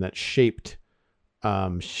happened that shaped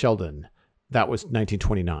Sheldon, that was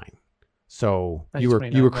 1929. So you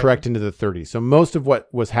were correct into the 30s. So most of what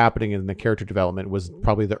was happening in the character development was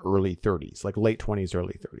probably the early 30s, like late 20s,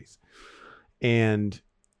 early 30s. And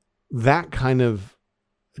that kind of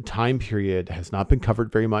time period has not been covered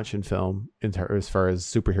very much in film as far as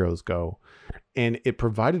superheroes go. And it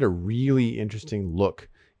provided a really interesting look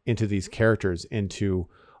into these characters, into,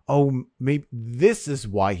 oh, maybe this is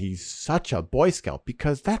why he's such a Boy Scout,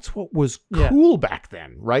 because that's what was cool back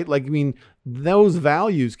then, right? Like, I mean, those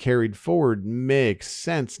values carried forward makes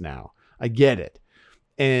sense now. I get it.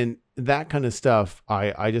 And that kind of stuff,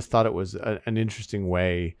 I just thought it was an interesting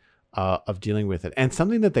way of dealing with it. And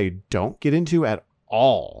something that they don't get into at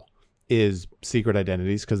all is secret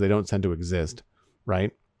identities, because they don't tend to exist,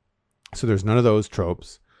 right? So there's none of those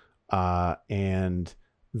tropes. And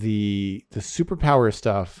the superpower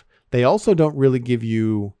stuff, they also don't really give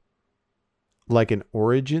you like an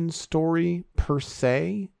origin story per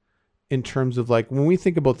se, in terms of like when we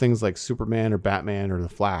think about things like Superman or Batman or the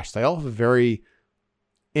Flash, they all have a very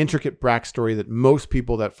intricate backstory that most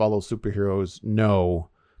people that follow superheroes know,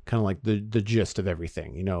 kind of like the gist of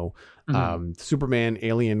everything, Superman,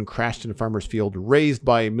 alien, crashed in a farmer's field, raised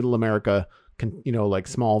by middle America, like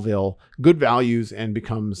Smallville, good values, and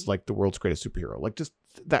becomes like the world's greatest superhero. Like just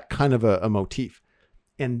that kind of a motif.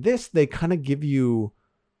 And this, they kind of give you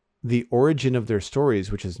the origin of their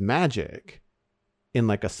stories, which is magic, in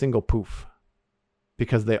like a single poof,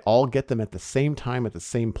 because they all get them at the same time, at the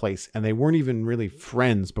same place. And they weren't even really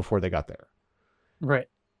friends before they got there. Right.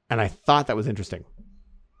 And I thought that was interesting.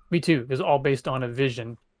 Me too. It was all based on a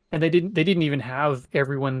vision. And they didn't even have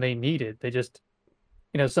everyone they needed. They just,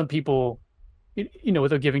 some people,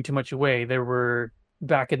 without giving too much away, there were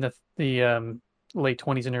back in the late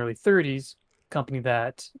 20s and early 30s, company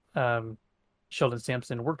that Sheldon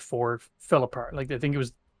Sampson worked for fell apart. Like I think it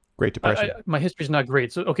was Great Depression. My history's not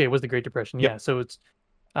great. So okay, it was the Great Depression. Yep. Yeah. So it's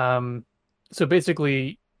so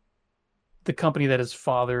basically the company that his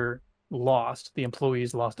father lost, the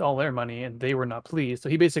employees lost all their money and they were not pleased. So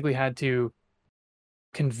he basically had to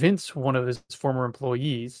convince one of his former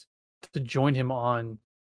employees to join him on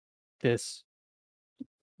this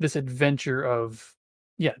this adventure of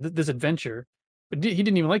this adventure. But he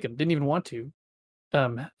didn't even like him, didn't even want to.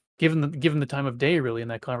 Um given the time of day really in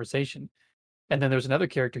that conversation. And then there was another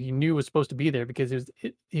character he knew was supposed to be there because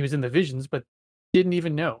he was in the visions, but didn't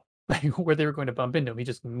even know like where they were going to bump into him. He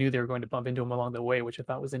just knew they were going to bump into him along the way, which I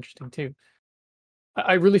thought was interesting too.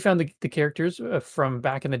 I really found the characters from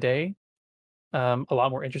back in the day a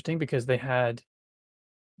lot more interesting because they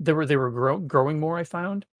were growing more. I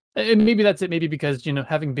found, and maybe that's it. Maybe because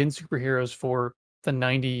having been superheroes for the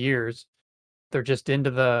 90 years, they're just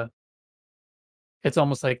into the. It's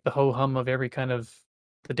almost like the ho hum of every kind of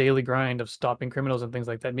the daily grind of stopping criminals and things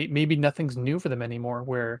like that. Maybe nothing's new for them anymore.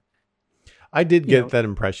 Where I did you get know, that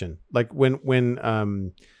impression. Like when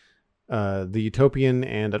the Utopian,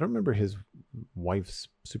 and I don't remember his wife's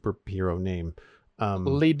superhero name.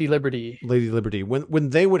 Lady Liberty. Lady Liberty.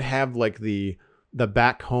 When they would have like the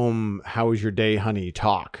back home, how was your day, honey,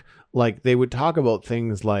 talk. Like they would talk about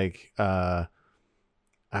things like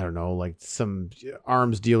I don't know, like some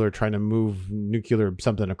arms dealer trying to move nuclear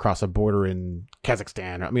something across a border in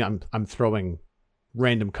Kazakhstan. I mean, I'm throwing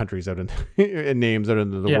random countries out and names out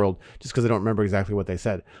into the Yeah. world just because I don't remember exactly what they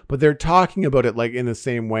said. But they're talking about it like in the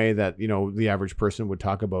same way that the average person would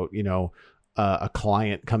talk about a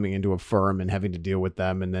client coming into a firm and having to deal with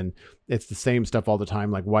them, and then it's the same stuff all the time.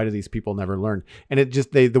 Like, why do these people never learn? And it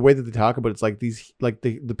just the way that they talk about it's like these like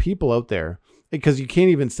the people out there, because you can't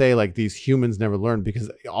even say like these humans never learn because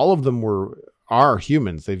all of them are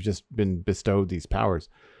humans. They've just been bestowed these powers.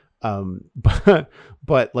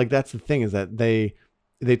 But like that's the thing is that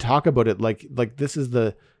they talk about it like this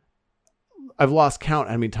is I've lost count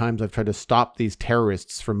how many times I've tried to stop these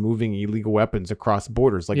terrorists from moving illegal weapons across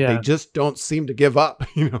borders. Like they Yeah. just don't seem to give up,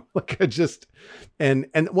 like I just, and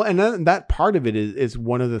that part of it is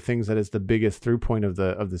one of the things that is the biggest through point of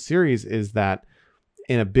the series is that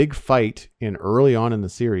in a big fight in early on in the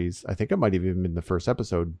series, I think it might have even been the first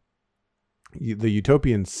episode, the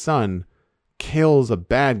Utopian son kills a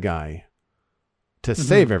bad guy to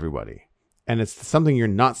save everybody. And it's something you're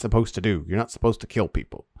not supposed to do. You're not supposed to kill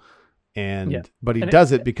people. But he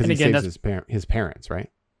does it because he saves his parents, right?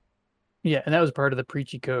 Yeah, and that was part of the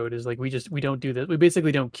preachy code is like we don't do this. We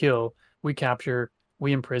basically don't kill, we capture,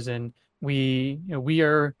 we imprison, we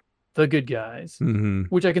are the good guys,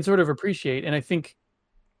 which I can sort of appreciate. And I think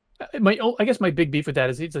I guess my big beef with that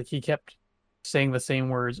is it's like he kept saying the same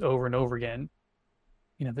words over and over again.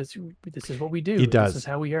 This is what we do. He does. This is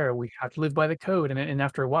how we are. We have to live by the code. And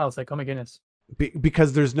after a while, it's like, oh my goodness.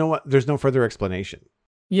 Because there's no further explanation.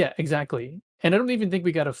 Yeah, exactly. And I don't even think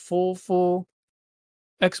we got a full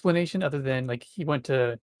explanation other than like he went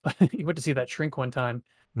to see that shrink one time,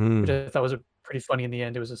 which I thought was pretty funny in the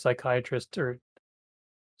end. It was a psychiatrist or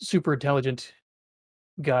super intelligent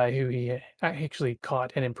guy who he actually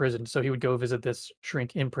caught and imprisoned. So he would go visit this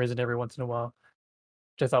shrink in prison every once in a while,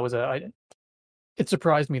 which I thought was it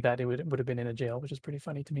surprised me that it would have been in a jail, which is pretty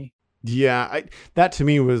funny to me. Yeah, that to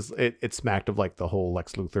me was it smacked of like the whole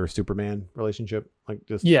Lex Luthor Superman relationship, like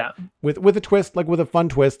just with a twist, like with a fun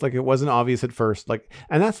twist, like it wasn't obvious at first, like,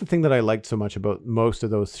 and that's the thing that I liked so much about most of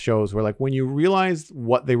those shows, where like when you realized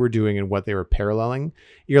what they were doing and what they were paralleling,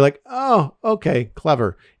 you're like, oh, okay,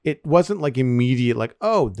 clever. It wasn't like immediate, like,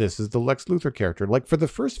 oh, this is the Lex Luthor character. Like for the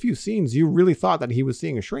first few scenes, you really thought that he was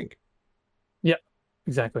seeing a shrink. Yeah,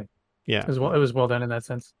 exactly. Yeah, it was well done in that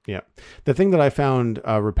sense. Yeah, the thing that I found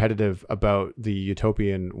repetitive about the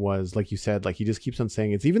Utopian was, like you said, like he just keeps on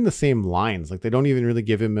saying it's even the same lines. Like they don't even really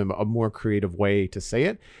give him a more creative way to say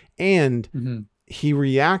it, and he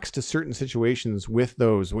reacts to certain situations with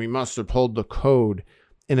those "we must uphold the code"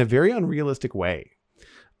 in a very unrealistic way.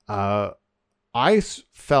 I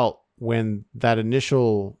felt when that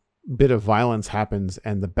initial bit of violence happens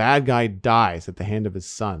and the bad guy dies at the hand of his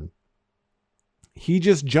son, he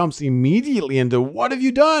just jumps immediately into, what have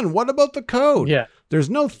you done? What about the code? Yeah. There's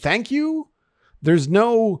no thank you. There's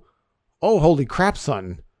no, oh, holy crap,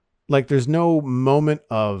 son. Like there's no moment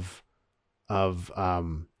of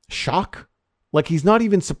shock. Like he's not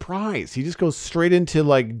even surprised. He just goes straight into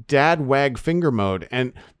like dad wag finger mode.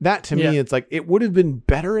 And that to me, it's like, it would have been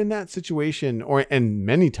better in that situation, and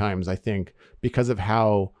many times I think because of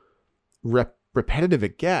how repetitive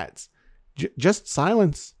it gets, just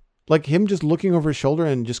silence. like him just looking over his shoulder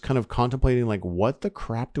and just kind of contemplating like, what the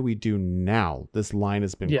crap do we do now? This line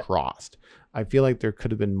has been Yeah. crossed. I feel like there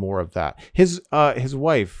could have been more of that. His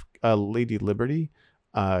wife, Lady Liberty,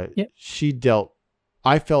 Yeah.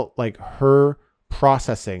 I felt like her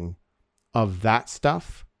processing of that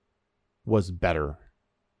stuff was better.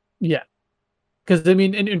 Yeah. Because I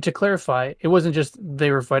mean, and to clarify, it wasn't just they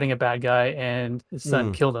were fighting a bad guy and his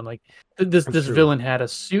son killed him. Like this true. villain had a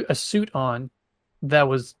suit on that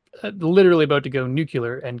was literally about to go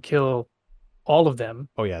nuclear and kill all of them.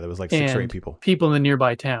 Oh yeah, there was like 6 or 8 people. People in the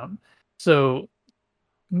nearby town. So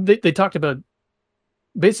they talked about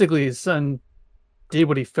basically his son did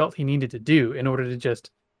what he felt he needed to do in order to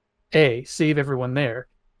just save everyone there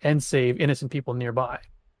and save innocent people nearby.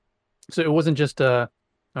 So it wasn't just all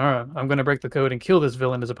right, I'm going to break the code and kill this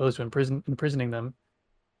villain as opposed to imprisoning them.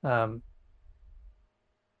 I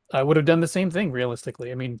would have done the same thing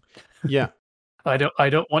realistically. I mean, yeah, I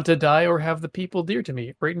don't want to die or have the people dear to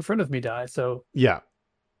me right in front of me die. So yeah,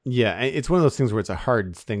 it's one of those things where it's a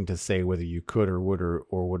hard thing to say whether you could or would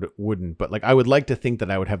or wouldn't. But like, I would like to think that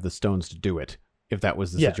I would have the stones to do it if that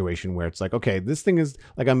was the situation where it's like, okay, this thing is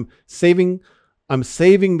like, I'm saving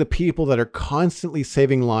the people that are constantly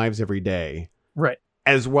saving lives every day, right,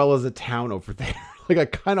 as well as a town over there. Like, I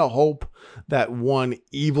kind of hope that one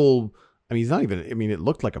evil, I mean, he's not even, I mean, it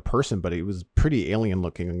looked like a person, but it was pretty alien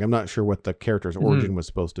looking. I'm not sure what the character's origin was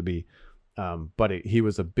supposed to be. But he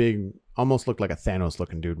was a big, almost looked like a Thanos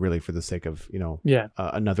looking dude, really, for the sake of,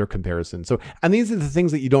 another comparison. So, and these are the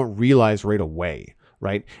things that you don't realize right away.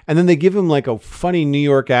 Right. And then they give him like a funny New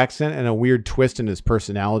York accent and a weird twist in his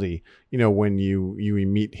personality, when you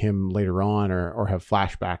meet him later on or have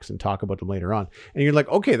flashbacks and talk about him later on. And you're like,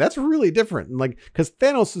 okay, that's really different. And like, because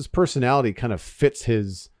Thanos's personality kind of fits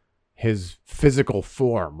his physical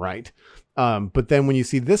form. Right. But then when you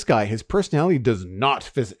see this guy, his personality does not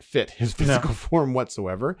fit his physical form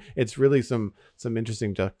whatsoever. It's really some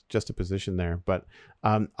interesting juxtaposition there. But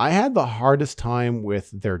I had the hardest time with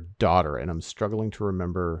their daughter, and I'm struggling to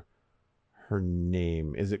remember her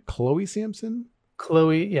name. Is it Chloe Sampson?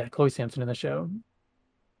 Chloe Sampson in the show.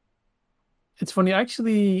 It's funny,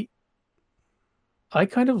 actually, I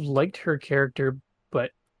kind of liked her character, but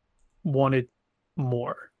wanted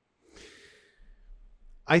more.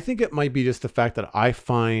 I think it might be just the fact that I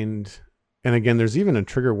find, and again, there's even a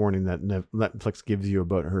trigger warning that Netflix gives you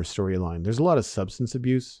about her storyline. There's a lot of substance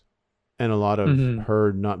abuse and a lot of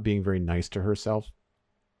her not being very nice to herself.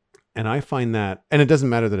 And I find that, and it doesn't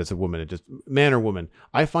matter that it's a woman, it just man or woman.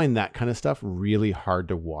 I find that kind of stuff really hard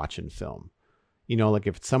to watch in film. Like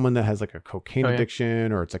if it's someone that has like a cocaine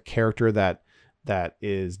addiction, or it's a character that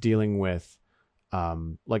is dealing with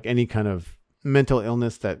like any kind of mental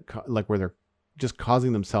illness that like where they're just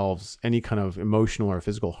causing themselves any kind of emotional or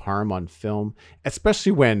physical harm on film,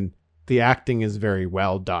 especially when the acting is very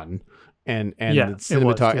well done and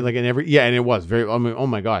cinematography, like in every, and it was very, I mean, oh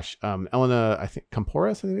my gosh. Elena, I think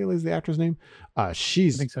Camporas, I think is the actor's name.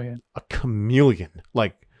 She's a chameleon,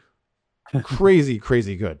 like crazy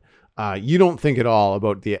good. You don't think at all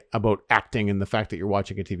about acting and the fact that you're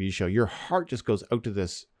watching a TV show. Your heart just goes out to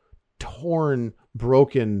this torn,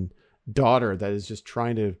 broken daughter that is just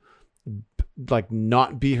trying to like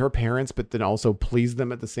not be her parents, but then also please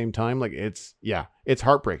them at the same time. Like it's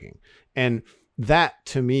heartbreaking. And that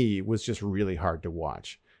to me was just really hard to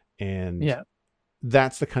watch. And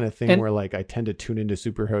that's the kind of thing where like I tend to tune into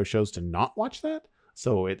superhero shows to not watch that.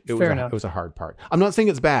 So it was a hard part. I'm not saying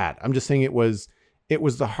it's bad. I'm just saying it was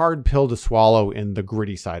the hard pill to swallow in the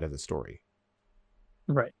gritty side of the story.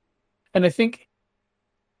 Right. And I think,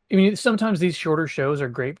 I mean, sometimes these shorter shows are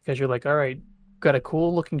great because you're like, all right, got a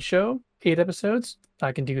cool looking show, 8 episodes,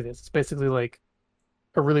 I can do this. It's basically like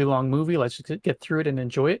a really long movie. Let's just get through it and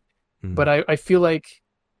enjoy it. But I feel like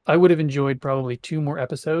I would have enjoyed probably 2 more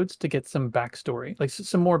episodes to get some backstory, like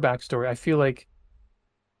some more backstory. I feel like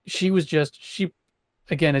she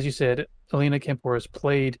again, as you said, Elena Camporas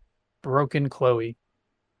played broken Chloe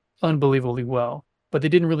unbelievably well, but they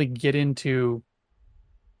didn't really get into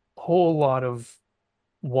a whole lot of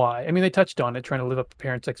why. I mean, they touched on it, trying to live up to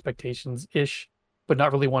parents' expectations ish, but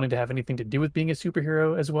not really wanting to have anything to do with being a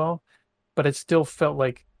superhero as well. But it still felt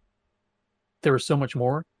like there was so much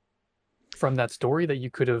more from that story that you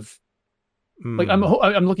could have. Like, I'm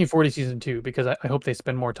looking forward to season 2 because I hope they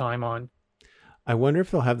spend more time on. I wonder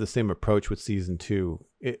if they'll have the same approach with season 2,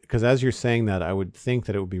 because as you're saying that, I would think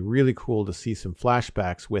that it would be really cool to see some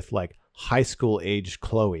flashbacks with like high school aged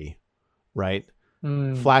Chloe, right?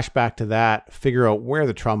 Flashback to that, figure out where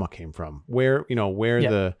the trauma came from, where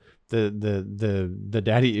the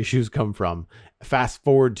daddy issues come from. Fast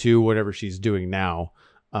forward to whatever she's doing now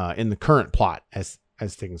in the current plot as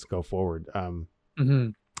as things go forward. Hmm.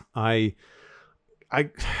 I I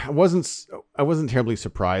wasn't terribly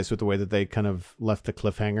surprised with the way that they kind of left the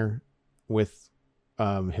cliffhanger with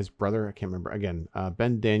his brother. I can't remember again.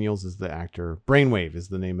 Ben Daniels is the actor. Brainwave is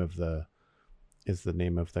the name of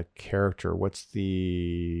the character. What's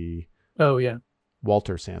the Oh yeah.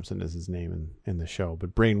 Walter Sampson is his name in the show,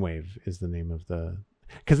 but Brainwave is the name of the,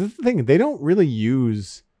 because that's the thing, they don't really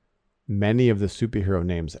use many of the superhero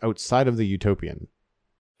names outside of the Utopian.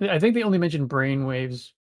 I think they only mentioned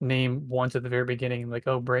Brainwave's name once at the very beginning, like,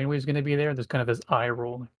 "Oh, Brainwave's gonna be there." There's kind of this eye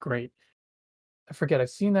roll. Like, great. I forget. I've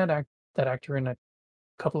seen that actor in a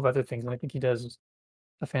couple of other things, and I think he does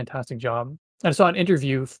a fantastic job. I saw an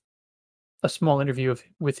interview, a small interview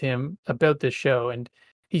with him about this show, and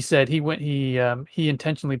he said he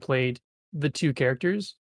intentionally played the two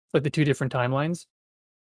characters, like the two different timelines,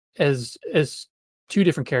 as two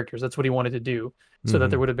different characters. That's what he wanted to do, so that there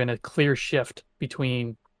Mm-hmm. would have been a clear shift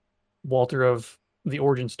between Walter of the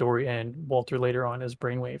origin story and Walter later on as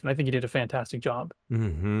Brainwave, and I think he did a fantastic job.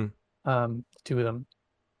 Mm-hmm. Two of them.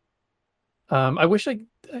 I wish I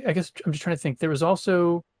guess I'm just trying to think. There was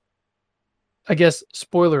also, I guess,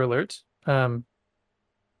 spoiler alert.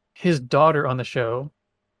 His daughter on the show,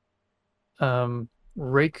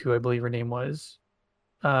 Reiku, I believe her name was.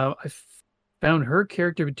 Found her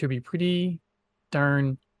character to be pretty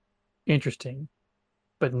darn interesting,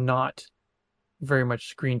 but not very much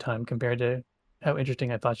screen time compared to how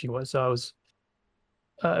interesting I thought she was. So I was,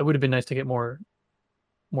 it would have been nice to get more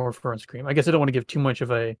of her on screen. I guess I don't want to give too much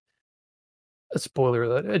of a spoiler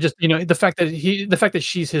alert. Just the fact that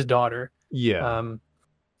she's his daughter. Yeah. Um,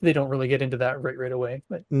 they don't really get into that right away.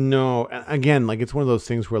 But No, again, like it's one of those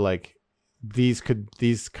things where like these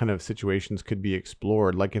kind of situations could be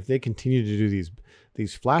explored. Like if they continue to do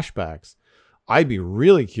these flashbacks, I'd be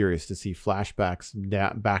really curious to see flashbacks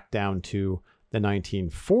back down to the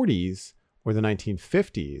 1940s or the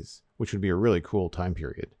 1950s, which would be a really cool time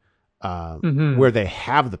period, mhm. where they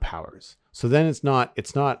have the powers. So then it's not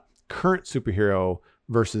current superhero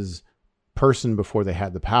versus person before they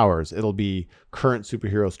had the powers. It'll be current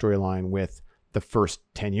superhero storyline with the first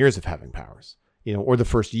 10 years of having powers, or the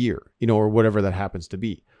first year, or whatever that happens to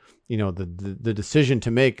be. The decision to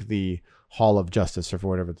make the Hall of Justice or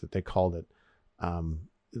whatever that they called it.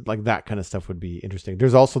 Like that kind of stuff would be interesting.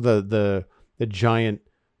 There's also the giant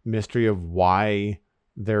mystery of why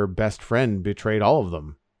their best friend betrayed all of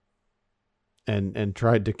them and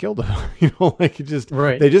tried to kill them. Like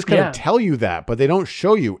Right. they just kind of Yeah. tell you that, but they don't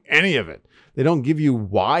show you any of it. They don't give you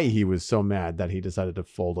why he was so mad that he decided to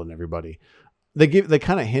fold on everybody. They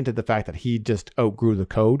kind of hint at the fact that he just outgrew the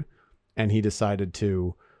code and he decided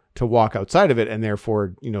to walk outside of it, and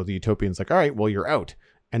therefore, the Utopian's like, all right, well, you're out.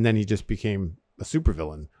 And then he just became a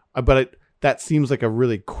supervillain. But that seems like a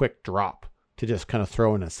really quick drop to just kind of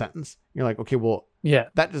throw in a sentence. You're like, okay, well, Yeah.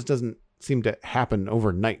 that just doesn't seem to happen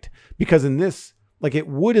overnight, because in this, like it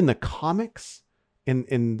would in the comics,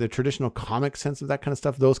 in the traditional comic sense of that kind of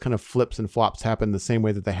stuff, those kind of flips and flops happen the same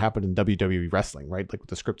way that they happen in WWE wrestling, right? Like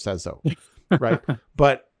the script says so, right?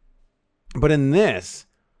 But in this,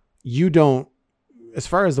 you don't, as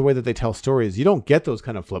far as the way that they tell stories, you don't get those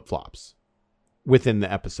kind of flip flops within the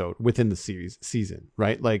episode, within the season,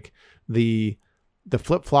 right? Like the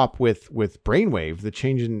flip flop with Brainwave, the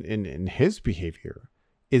change in his behavior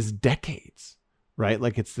is decades, right?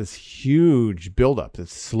 Like it's this huge buildup,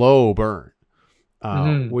 this slow burn,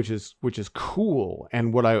 Mhm. which is cool,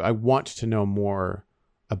 and what I want to know more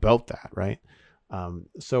about that, right?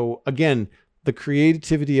 So again, the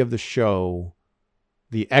creativity of the show,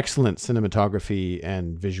 the excellent cinematography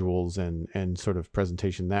and visuals and sort of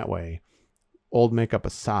presentation that way, old makeup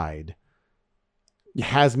aside,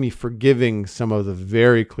 has me forgiving some of the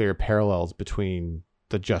very clear parallels between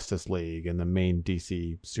the Justice League and the main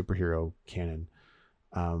DC superhero canon.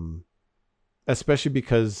 Especially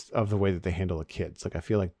because of the way that they handle the kids. Like I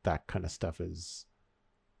feel like that kind of stuff is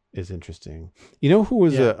interesting. You know who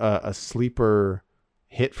was Yeah. a sleeper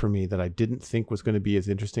hit for me that I didn't think was going to be as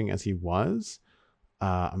interesting as he was?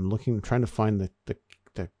 I'm trying to find the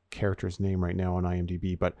character's name right now on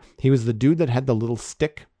IMDb, but he was the dude that had the little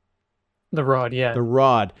stick, The Rod. Yeah. the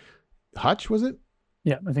rod. Hutch, was it?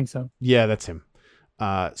 Yeah. I think so. Yeah, that's him.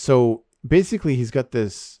 So basically he's got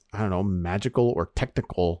this, I don't know, magical or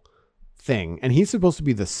technical thing, and he's supposed to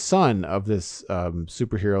be the son of this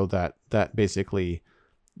superhero that basically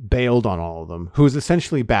bailed on all of them, who's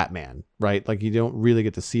essentially Batman, right? Like you don't really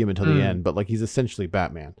get to see him until the Mm. end, but like he's essentially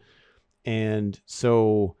Batman. And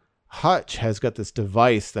so Hutch has got this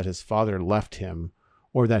device that his father left him,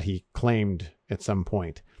 or that he claimed at some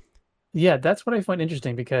point. Yeah. That's what I find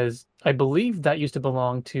interesting because I believe that used to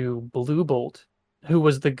belong to Blue Bolt, who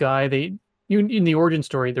was the guy in the origin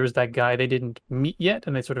story, there was that guy they didn't meet yet,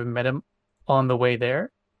 and they sort of met him on the way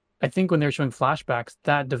there. I think when they were showing flashbacks,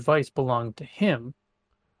 that device belonged to him,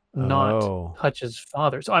 not Oh, Hutch's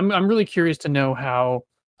father. So I'm really curious to know how.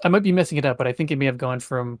 I might be messing it up, but I think it may have gone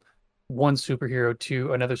from one superhero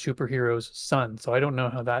to another superhero's son. So I don't know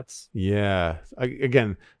how that's. yeah.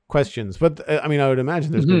 Again, questions, but I mean, I would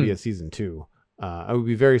imagine there's going to be Mhm. a season 2. I would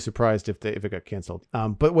be very surprised if it got canceled.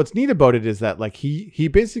 But what's neat about it is that like he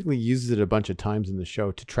basically uses it a bunch of times in the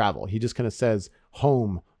show to travel. He just kind of says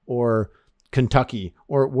home or Kentucky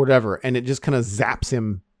or whatever, and it just kind of zaps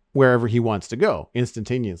him wherever he wants to go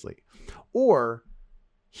instantaneously. Or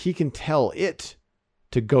he can tell it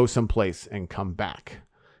to go someplace and come back.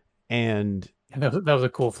 And That was a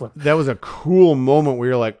cool flip. that was a cool moment where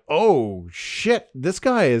you're like, oh shit, this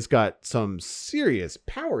guy has got some serious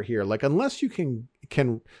power here. Like, unless you can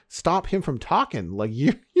stop him from talking, like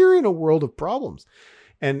you're in a world of problems.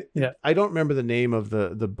 And Yeah. I don't remember the name of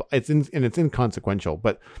it's inconsequential,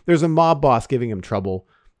 but there's a mob boss giving him trouble,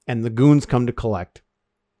 and the goons come to collect.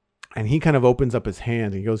 And he kind of opens up his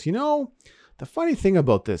hand and he goes, the funny thing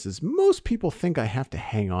about this is most people think I have to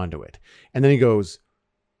hang on to it. And then he goes,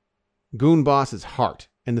 Goon Boss's heart,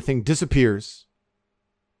 and the thing disappears.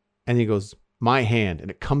 And he goes, my hand,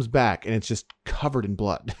 and it comes back and it's just covered in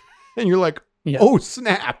blood. And you're like, Yeah. oh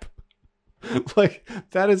snap. Like,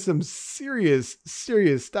 that is some serious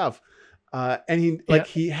stuff. And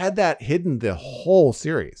he had that hidden the whole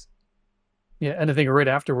series. Yeah, and I think right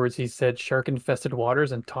afterwards he said shark infested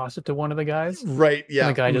waters and tossed it to one of the guys. Right. Yeah.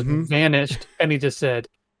 And the guy just vanished, and he just said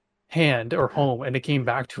hand or home, and it came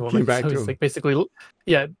back to him. Came And back so to he's him. like basically,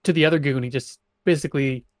 yeah, to the other goon, he just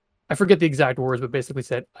basically, I forget the exact words, but basically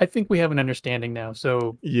said, I think we have an understanding now.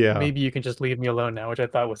 So Yeah. maybe you can just leave me alone now, which I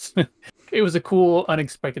thought was it was a cool,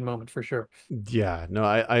 unexpected moment for sure. Yeah, no,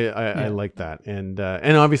 I like that. And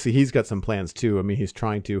obviously he's got some plans too. I mean, he's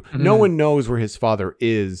trying to, no Mhm. one knows where his father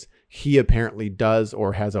is. He apparently does,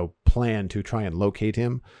 or has a plan to try and locate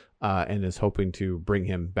him, and is hoping to bring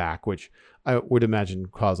him back, which I would imagine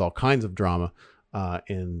cause all kinds of drama,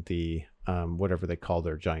 in the, whatever they call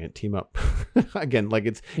their giant team up. Again, like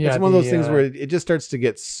it's Yeah, one of those things where it just starts to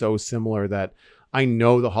get so similar that I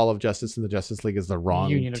know the Hall of Justice and the Justice League is the wrong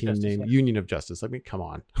Union of team Justice, name. yeah. Union of Justice. I mean, come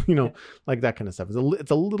on, like that kind of stuff.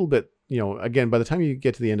 It's a little bit, again, by the time you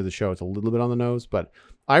get to the end of the show, it's a little bit on the nose, but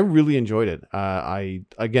I really enjoyed it.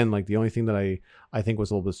 Again, like the only thing that I think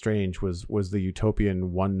was a little bit strange was the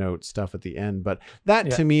utopian one note stuff at the end. But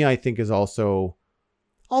that to me, I think is also,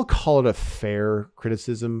 I'll call it a fair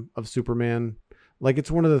criticism of Superman. Like,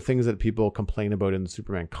 it's one of the things that people complain about in the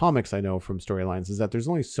Superman comics, I know from storylines, is that there's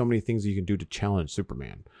only so many things you can do to challenge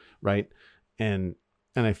Superman, right? And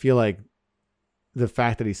I feel like the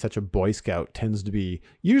fact that he's such a Boy Scout tends to be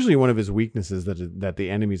usually one of his weaknesses that the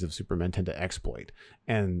enemies of Superman tend to exploit.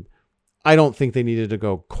 And I don't think they needed to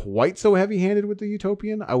go quite so heavy-handed with the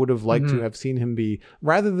Utopian. I would have liked to have seen him be,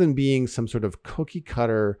 rather than being some sort of cookie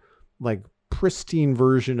cutter, like pristine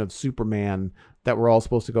version of Superman that we're all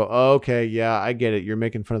supposed to go, oh, okay, yeah, I get it, you're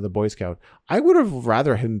making fun of the Boy Scout. I would have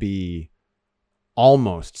rather him be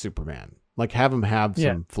almost Superman, like have him have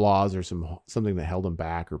some flaws or something that held him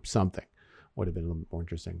back or something. Would have been a little more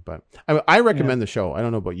interesting. But I recommend the show. I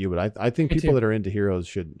don't know about you, but I think people that are into heroes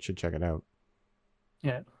should check it out.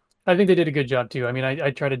 Yeah, I think they did a good job too. I mean, I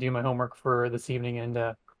tried to do my homework for this evening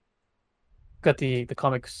and got the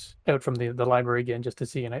comics out from the library again just to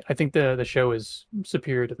see, and I think the show is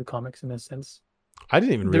superior to the comics in this sense. I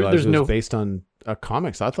didn't even realize it was based on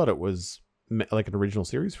comics. I thought it was like an original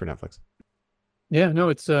series for Netflix. Yeah, no,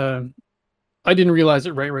 it's I didn't realize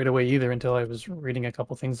it right away either until I was reading a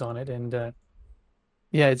couple things on it, and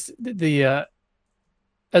yeah, it's the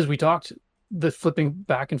as we talked, the flipping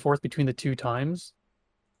back and forth between the two times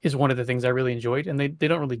is one of the things I really enjoyed, and they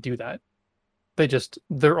don't really do that.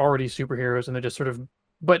 They're already superheroes, and they're just sort of,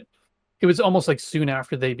 but it was almost like soon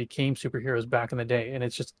after they became superheroes back in the day, and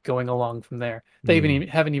it's just going along from there. They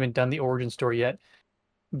haven't even done the origin story yet.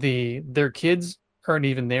 Their kids aren't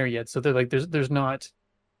even there yet, so they're like there's not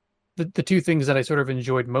the two things that I sort of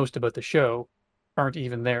enjoyed most about the show aren't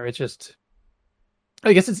even there. It's just,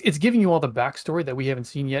 I guess it's giving you all the backstory that we haven't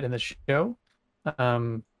seen yet in the show,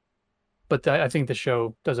 but I think the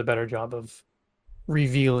show does a better job of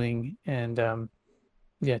revealing and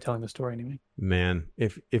telling the story anyway. Man,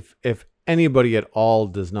 if anybody at all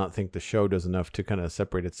does not think the show does enough to kind of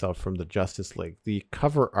separate itself from the Justice League, the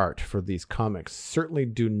cover art for these comics certainly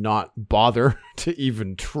do not bother to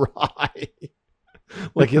even try.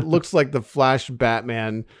 Like, it looks like the Flash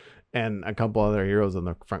Batman and a couple other heroes on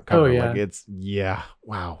the front Oh cover. Like yeah. it's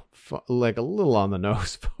wow, like a little on the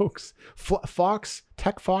nose, folks. Fox,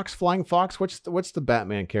 Tech Fox, Flying Fox. What's the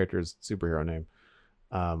Batman character's superhero name?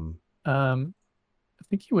 Um, Um, I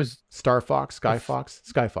think he was Star Fox, the Sky Fox,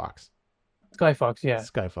 Sky Fox, Sky Fox, yeah.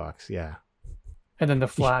 Sky Fox. Yeah. And then the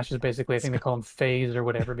Flash is basically, I think they call him Phase or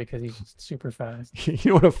whatever because he's just super fast.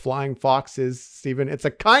 You know what a flying fox is, Steven? It's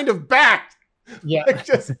a kind of bat. Yeah. Like,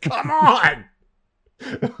 just come on.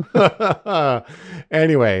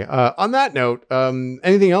 Anyway, on that note,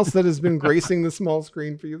 anything else that has been gracing the small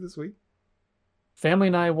screen for you this week? Family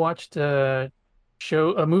and I watched a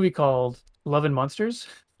movie called Love and Monsters.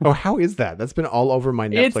 Oh, how is that? That's been all over my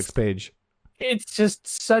Netflix page. It's just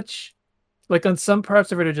such, like, on some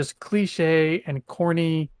parts of it are just cliche and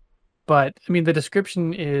corny, but I mean the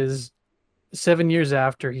description is 7 years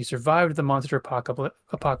after he survived the monster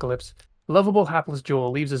apocalypse, lovable hapless Joel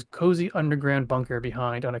leaves his cozy underground bunker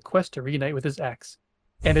behind on a quest to reunite with his ex.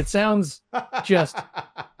 And it sounds just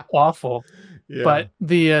awful. Yeah. But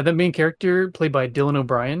the main character, played by Dylan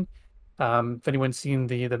O'Brien, if anyone's seen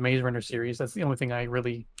the Maze Runner series, that's the only thing I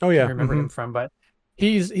really can remember him from. But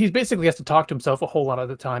he's basically has to talk to himself a whole lot of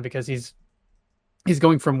the time because he's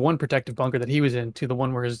going from one protective bunker that he was in to the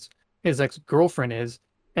one where his ex-girlfriend is,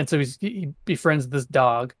 and so he befriends this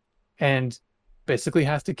dog, and basically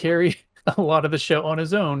has to carry a lot of the show on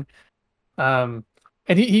his own. And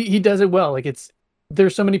he does it well. Like,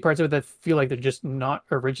 there's so many parts of it that feel like they're just not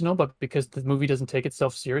original, but because the movie doesn't take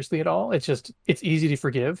itself seriously at all, it's easy to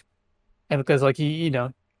forgive. And because, like, we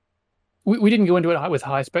didn't go into it with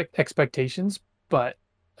high expectations, but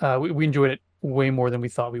we enjoyed it way more than we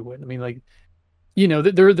thought we would. I mean, like,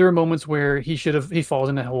 there are moments where he falls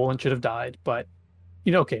in a hole and should have died, but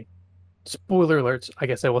okay, spoiler alerts, I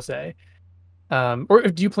guess I will say. Or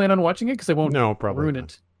do you plan on watching it? Because I won't ruin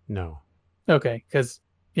it. No. Okay, because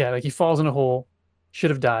like, he falls in a hole,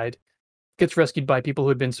 should have died, gets rescued by people who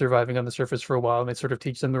had been surviving on the surface for a while, and they sort of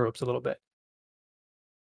teach them the ropes a little bit.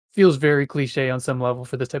 Feels very cliche on some level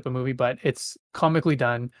for this type of movie, but it's comically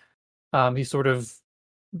done. He sort of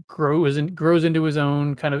grows into his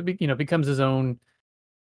own kind of, becomes his own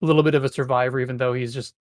little bit of a survivor, even though he's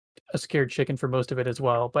just a scared chicken for most of it as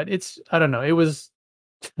well. But I don't know, it was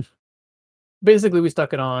basically, we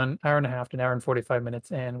stuck it on hour and a half to an hour and 45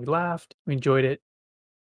 minutes, and we laughed, we enjoyed it.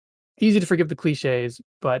 Easy to forgive the cliches,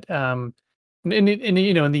 but in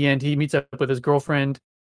the end, he meets up with his girlfriend,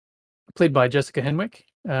 played by Jessica Henwick.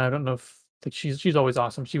 I don't know if, like, she's always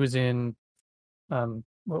awesome. She was in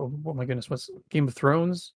oh my goodness, what's Game of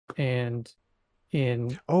Thrones, and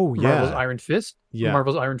in Marvel's Iron Fist.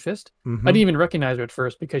 Marvel's Iron Fist. I didn't even recognize her at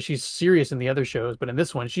first because she's serious in the other shows, but in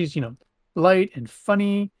this one, she's light and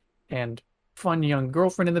funny and fun young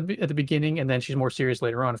girlfriend at the beginning, and then she's more serious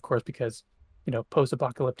later on, of course, because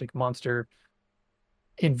post-apocalyptic monster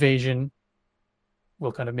invasion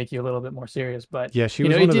will kind of make you a little bit more serious. But yeah, she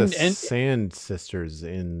was one of the Sand Sisters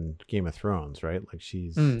in Game of Thrones, right? Like,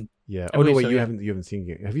 she's yeah. Oh no, wait, you haven't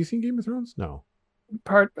seen Have you seen Game of Thrones? No.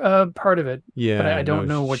 Part of it. Yeah, but I don't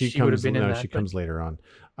know what she would have been in. No, she comes later on.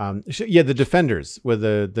 The Defenders, with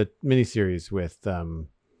the miniseries with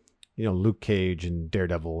Luke Cage and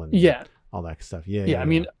Daredevil and all that stuff. Yeah. I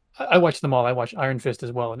mean, I watched them all. I watched Iron Fist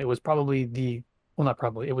as well, and it was probably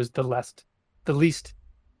it was the least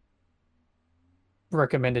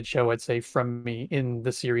recommended show, I'd say, from me in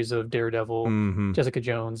the series of Daredevil, Jessica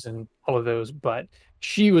Jones, and all of those. But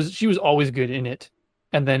she was always good in it,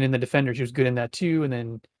 and then in the Defender, she was good in that too. And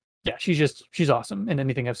then she's awesome in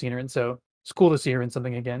anything I've seen her in. So it's cool to see her in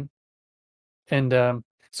something again. And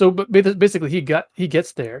but basically, he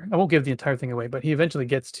gets there. I won't give the entire thing away, but he eventually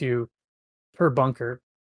gets to her bunker.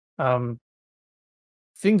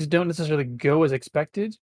 Things don't necessarily go as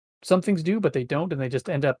expected. Some things do, but they don't, and they just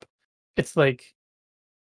end up. It's like,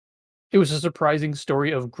 it was a surprising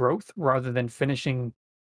story of growth rather than finishing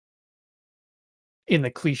in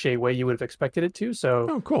the cliche way you would have expected it to.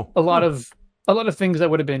 So, cool. A lot of things that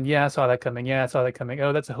would have been, I saw that coming. Yeah, I saw that coming.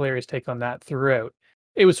 Oh, that's a hilarious take on that throughout.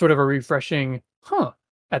 It was sort of a refreshing,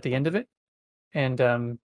 at the end of it.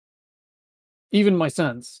 And even my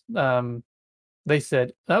sons, they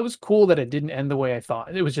said that was cool that it didn't end the way I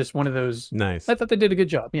thought. It was just one of those. Nice. I thought they did a good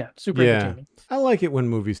job. Yeah, super entertaining. I like it when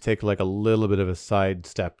movies take like a little bit of a side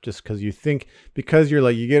step, just because you're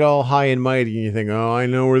like, you get all high and mighty and you think, oh, I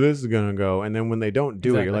know where this is gonna go, and then when they don't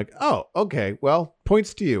do it, you're like, oh, okay, well,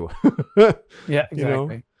 points to you. Yeah,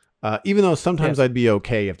 exactly. Even though sometimes Yes. I'd be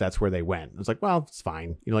okay if that's where they went. It's like, well, it's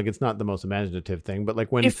fine. Like it's not the most imaginative thing, but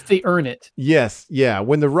like when If they earn it. yes, yeah,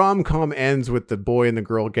 when the rom-com ends with the boy and the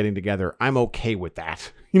girl getting together, I'm okay with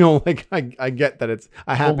that. Like I get that it's a Oh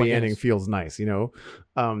my happy ending goodness. feels nice,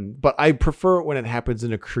 but I prefer it when it happens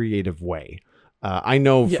in a creative way. I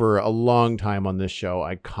know Yeah. for a long time on this show,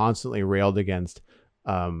 I constantly railed against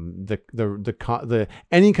the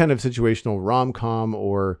any kind of situational rom-com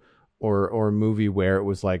or movie where it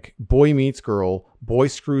was like boy meets girl, boy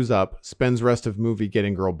screws up, spends rest of movie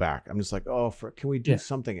getting girl back. I'm just like, can we do Yeah.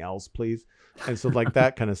 something else, please? And so like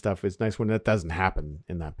that kind of stuff is nice when that doesn't happen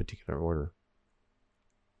in that particular order.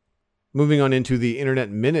 Moving on into the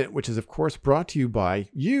Internet Minute, which is, of course, brought to you by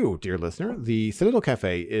you, dear listener. The Citadel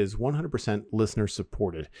Cafe is 100% listener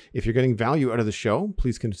supported. If you're getting value out of the show,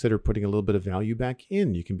 please consider putting a little bit of value back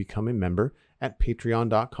in. You can become a member at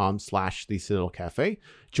patreon.com/the Citadel Cafe.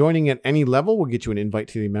 Joining at any level will get you an invite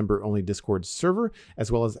to the member-only Discord server,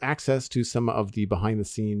 as well as access to some of the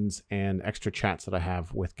behind-the-scenes and extra chats that I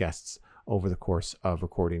have with guests over the course of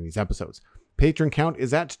recording these episodes. Patron count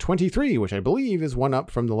is at 23, which I believe is one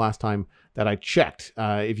up from the last time that I checked.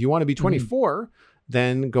 If you want to be 24,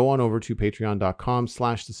 then go on over to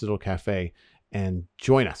patreon.com/the Citadel Cafe and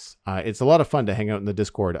join us. It's a lot of fun to hang out in the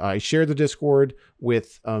Discord. I share the Discord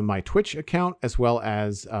with my Twitch account as well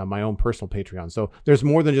as my own personal Patreon. So there's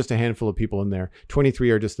more than just a handful of people in there.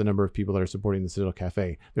 23 are just the number of people that are supporting the Citadel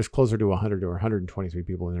Cafe. There's closer to 100 or 123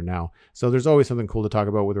 people in there now. So there's always something cool to talk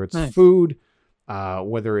about, whether it's food,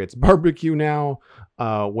 whether it's barbecue now,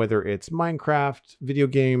 whether it's Minecraft, video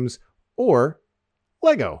games, or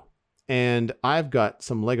Lego. And I've got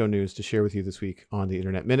some Lego news to share with you this week on the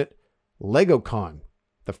Internet Minute. LegoCon.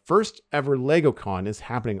 The first ever LegoCon is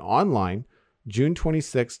happening online June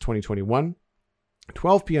 26, 2021,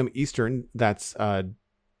 12 p.m. Eastern. That's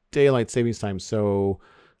daylight savings time. So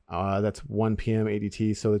that's 1 p.m.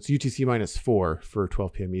 ADT. So it's UTC -4 for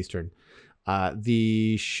 12 p.m. Eastern.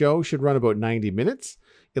 The show should run about 90 minutes.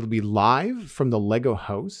 It'll be live from the Lego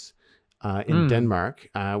house in Denmark.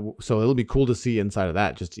 So it'll be cool to see inside of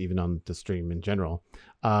that, just even on the stream in general.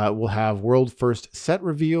 We'll have world first set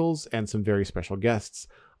reveals and some very special guests.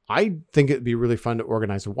 I think it'd be really fun to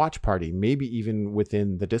organize a watch party, maybe even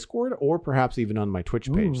within the Discord or perhaps even on my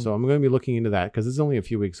Twitch page. So I'm going to be looking into that because it's only a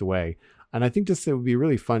few weeks away. And I think this would be a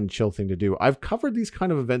really fun, chill thing to do. I've covered these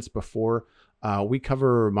kind of events before. We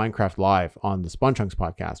cover Minecraft Live on the Spawn Chunks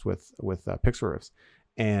podcast with Pixel Riffs.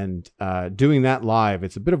 And doing that live,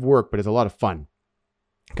 it's a bit of work, but it's a lot of fun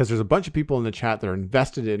because there's a bunch of people in the chat that are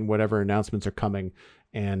invested in whatever announcements are coming.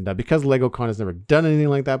 And because LegoCon has never done anything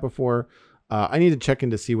like that before, I need to check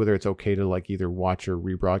in to see whether it's okay to like either watch or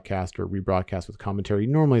rebroadcast with commentary.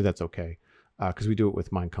 Normally that's okay because we do it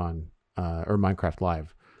with Minecon or Minecraft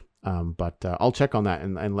Live. But I'll check on that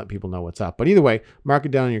and let people know what's up. But either way, mark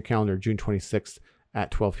it down on your calendar, June 26th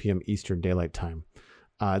at 12 p.m. Eastern Daylight Time.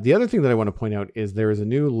 The other thing that I want to point out is there is a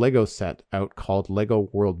new Lego set out called Lego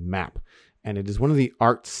World Map. And it is one of the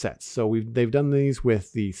art sets. So they've done these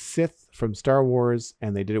with the Sith from Star Wars,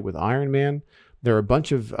 and they did it with Iron Man. There are a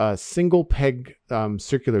bunch of single peg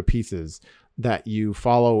circular pieces that you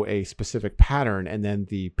follow a specific pattern, and then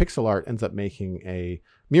the pixel art ends up making a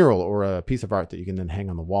mural or a piece of art that you can then hang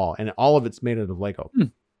on the wall. And all of it's made out of Lego.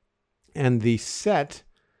 And the set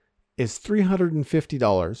is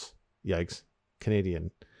 $350. Yikes, Canadian.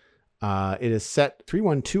 It is set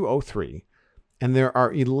 31203. And there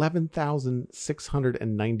are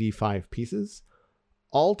 11,695 pieces.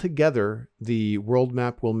 Altogether, the world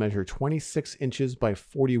map will measure 26 inches by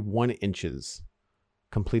 41 inches.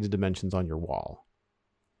 Completed dimensions on your wall.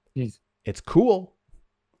 Jeez. It's cool.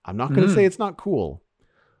 I'm not going to say it's not cool.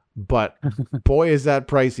 But boy, is that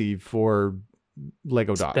pricey for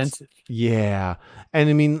Lego dots. Expensive. Yeah. And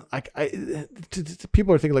I mean, like,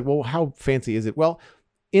 people are thinking like, well, how fancy is it? Well,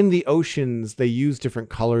 in the oceans, they use different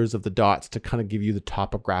colors of the dots to kind of give you the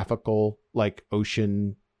topographical, like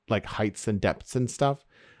ocean, like heights and depths and stuff.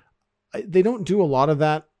 They don't do a lot of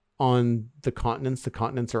that on the continents. The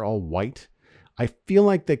continents are all white. I feel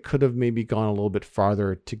like they could have maybe gone a little bit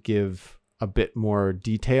farther to give a bit more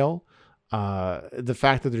detail. The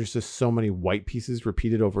fact that there's just so many white pieces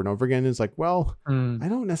repeated over and over again is like, well, I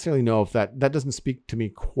don't necessarily know if that doesn't speak to me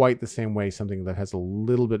quite the same way something that has a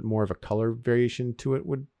little bit more of a color variation to it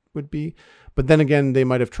would be. But then again, they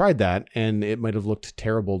might have tried that and it might have looked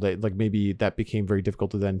terrible. Like maybe that became very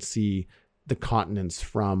difficult to then see the continents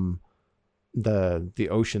from the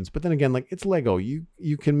oceans. But then again, like it's Lego. You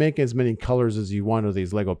can make as many colors as you want of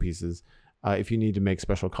these Lego pieces. If you need to make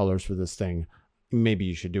special colors for this thing, maybe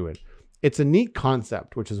you should do it. It's a neat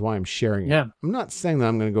concept, which is why I'm sharing it. Yeah. I'm not saying that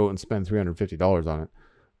I'm going to go and spend $350 on it.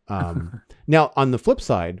 Now, on the flip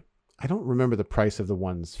side, I don't remember the price of the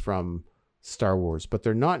ones from Star Wars, but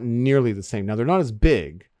they're not nearly the same. Now, they're not as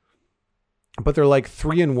big, but they're like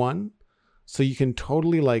 3-in-1. So you can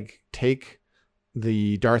totally like take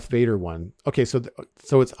the Darth Vader one. Okay, so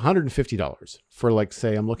it's $150 for, like,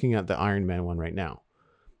 say I'm looking at the Iron Man one right now.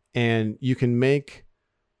 And you can make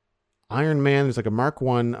Iron Man, there's like a Mark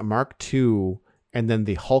 1, a Mark 2, and then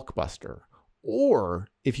the Hulkbuster. Or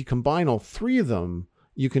if you combine all three of them,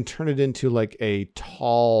 you can turn it into like a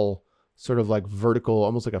tall, sort of like vertical,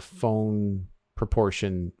 almost like a phone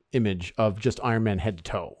proportion image of just Iron Man head to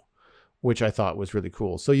toe, which I thought was really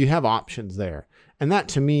cool. So you have options there. And that,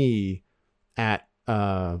 to me, at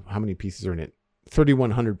how many pieces are in it?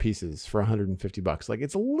 3,100 pieces for $150. Like,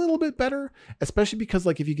 it's a little bit better, especially because,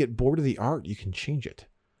 like, if you get bored of the art, you can change it,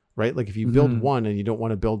 right? Like, if you build one and you don't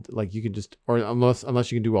want to build, like, you can just, or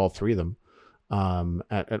unless you can do all three of them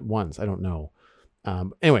at once. I don't know.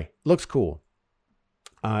 Anyway, looks cool.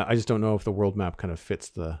 I just don't know if the world map kind of fits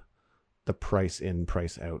the price in,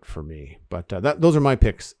 price out for me. But those are my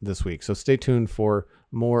picks this week. So stay tuned for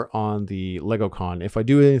more on the LegoCon. If I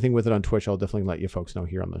do anything with it on Twitch, I'll definitely let you folks know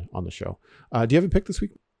here on the show. Do you have a pick this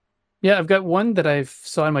week? Yeah, I've got one that I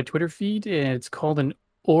saw on my Twitter feed, and it's called an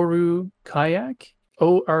Oru kayak,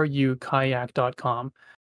 ORU kayak.com.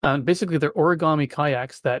 Basically, they're origami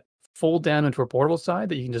kayaks that fold down into a portable side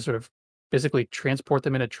that you can just sort of basically transport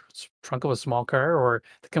them in a trunk of a small car, or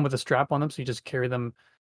they come with a strap on them, so you just carry them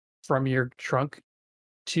from your trunk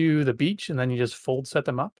to the beach, and then you just set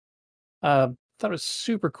them up. Thought it was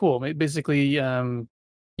super cool. Basically, you don't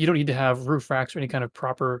need to have roof racks or any kind of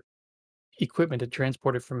proper equipment to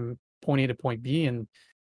transport it from point A to point B, and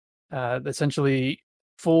essentially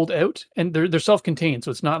fold out. And they're self-contained,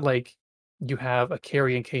 so it's not like you have a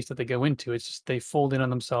carrying case that they go into. It's just they fold in on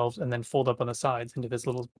themselves and then fold up on the sides into this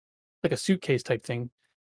little, like a suitcase type thing.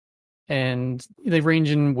 And they range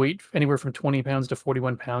in weight anywhere from 20 pounds to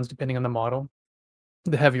 41 pounds, depending on the model.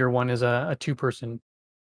 The heavier one is a two-person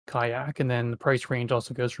kayak, and then the price range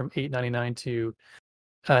also goes from $8.99 to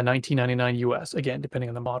 $19.99 US, again, depending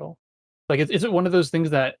on the model. Like, it's one of those things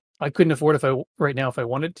that I couldn't afford right now if I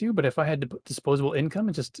wanted to, but if I had to put disposable income,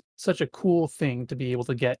 it's just such a cool thing to be able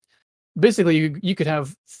to get. Basically, you could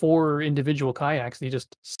have 4 individual kayaks that you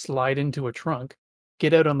just slide into a trunk,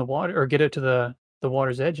 get out on the water, or get out to the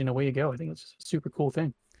water's edge, and away you go. I think it's a super cool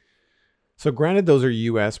thing. So granted, those are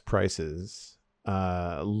US prices.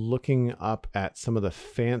 Looking up at some of the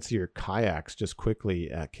fancier kayaks just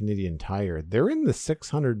quickly at Canadian Tire, they're in the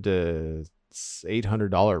 $600 to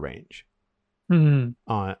 $800 range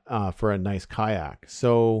for a nice kayak.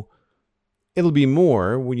 So it'll be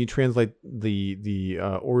more when you translate the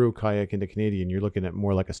Oru kayak into Canadian. You're looking at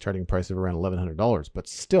more like a starting price of around $1,100. But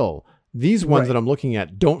still, these ones that I'm looking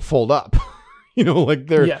at don't fold up. Like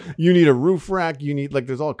you need a roof rack. You need, like,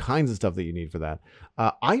 there's all kinds of stuff that you need for that.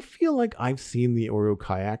 I feel like I've seen the Oru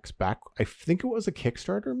kayaks back. I think it was a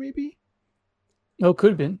Kickstarter, maybe. Oh,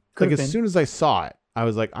 could have been. As soon as I saw it, I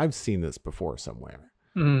was like, I've seen this before somewhere.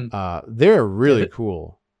 They're really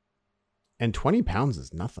cool. And 20 pounds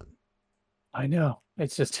is nothing. I know.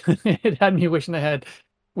 It's just, it had me wishing I had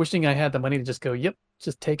the money to just go, yep,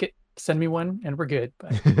 just take it, send me one, and we're good.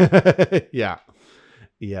 But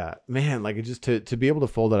Yeah, man, like, just to be able to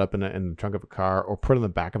fold it up in the trunk of a car or put it on the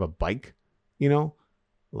back of a bike,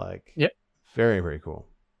 like, very, very cool.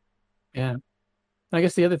 Yeah. I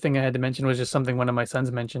guess the other thing I had to mention was just something one of my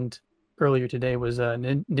sons mentioned earlier today was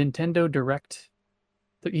Nintendo Direct.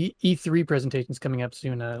 The E3 presentation's coming up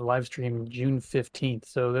soon, live stream June 15th.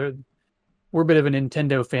 So we're a bit of a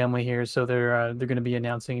Nintendo family here, so they're going to be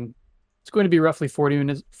announcing. It's going to be roughly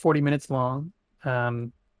 40 minutes long.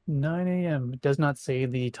 9 a.m. It does not say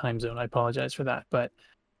the time zone. I apologize for that, but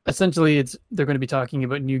essentially they're going to be talking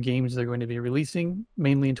about new games they're going to be releasing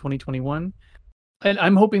mainly in 2021. And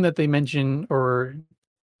I'm hoping that they mention or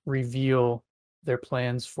reveal their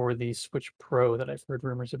plans for the Switch Pro that I've heard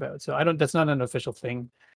rumors about. So that's not an official thing,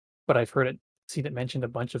 but I've seen it mentioned a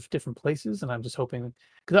bunch of different places, and I'm just hoping,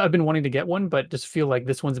 because I've been wanting to get one, but just feel like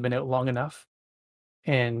this one's been out long enough,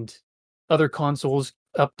 and other consoles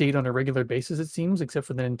update on a regular basis, it seems, except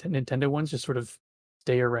for the Nintendo ones just sort of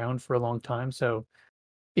stay around for a long time. So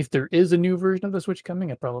if there is a new version of the Switch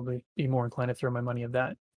coming, I'd probably be more inclined to throw my money at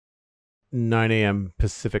that. 9 a.m.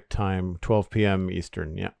 Pacific time, 12 p.m.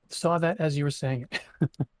 Eastern. Yeah. Saw that as you were saying it.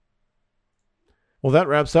 Well, that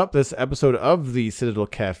wraps up this episode of the Citadel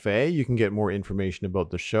Cafe. You can get more information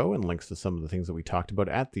about the show and links to some of the things that we talked about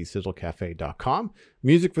at thecitadelcafe.com.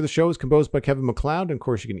 Music for the show is composed by Kevin MacLeod. And of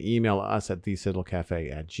course, you can email us at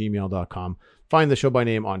thecitadelcafe@gmail.com. Find the show by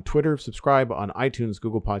name on Twitter. Subscribe on iTunes,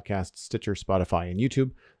 Google Podcasts, Stitcher, Spotify, and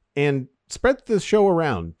YouTube. And spread the show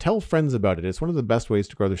around. Tell friends about it. It's one of the best ways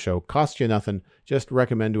to grow the show. Costs you nothing. Just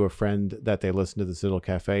recommend to a friend that they listen to the Citadel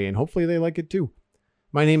Cafe, and hopefully they like it too.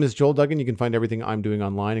 My name is Joel Duggan. You can find everything I'm doing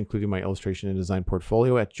online, including my illustration and design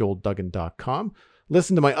portfolio at joelduggan.com.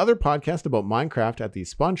 Listen to my other podcast about Minecraft at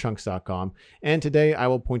thespawnchunks.com. And today I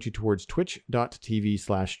will point you towards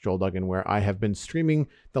twitch.tv/JoelDuggan, where I have been streaming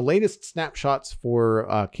the latest snapshots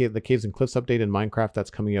for the Caves and Cliffs update in Minecraft.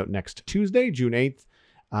 That's coming out next Tuesday, June 8th.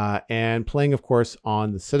 And playing, of course,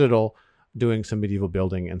 on the Citadel, doing some medieval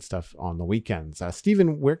building and stuff on the weekends.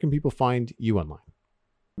 Stephen, where can people find you online?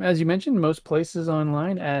 As you mentioned, most places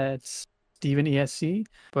online at Steven ESC,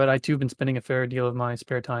 but I too have been spending a fair deal of my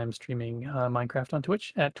spare time streaming Minecraft on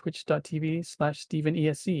Twitch at twitch.tv/Steven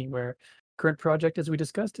ESC, where current project, as we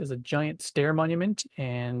discussed, is a giant stair monument,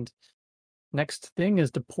 and next thing is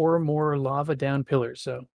to pour more lava down pillars.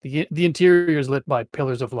 So the interior is lit by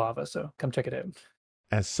pillars of lava, so come check it out.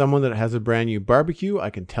 As someone that has a brand new barbecue, I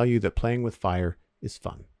can tell you that playing with fire is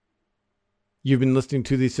fun. You've been listening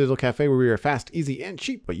to the Citadel Cafe, where we are fast, easy, and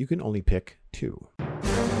cheap, but you can only pick 2.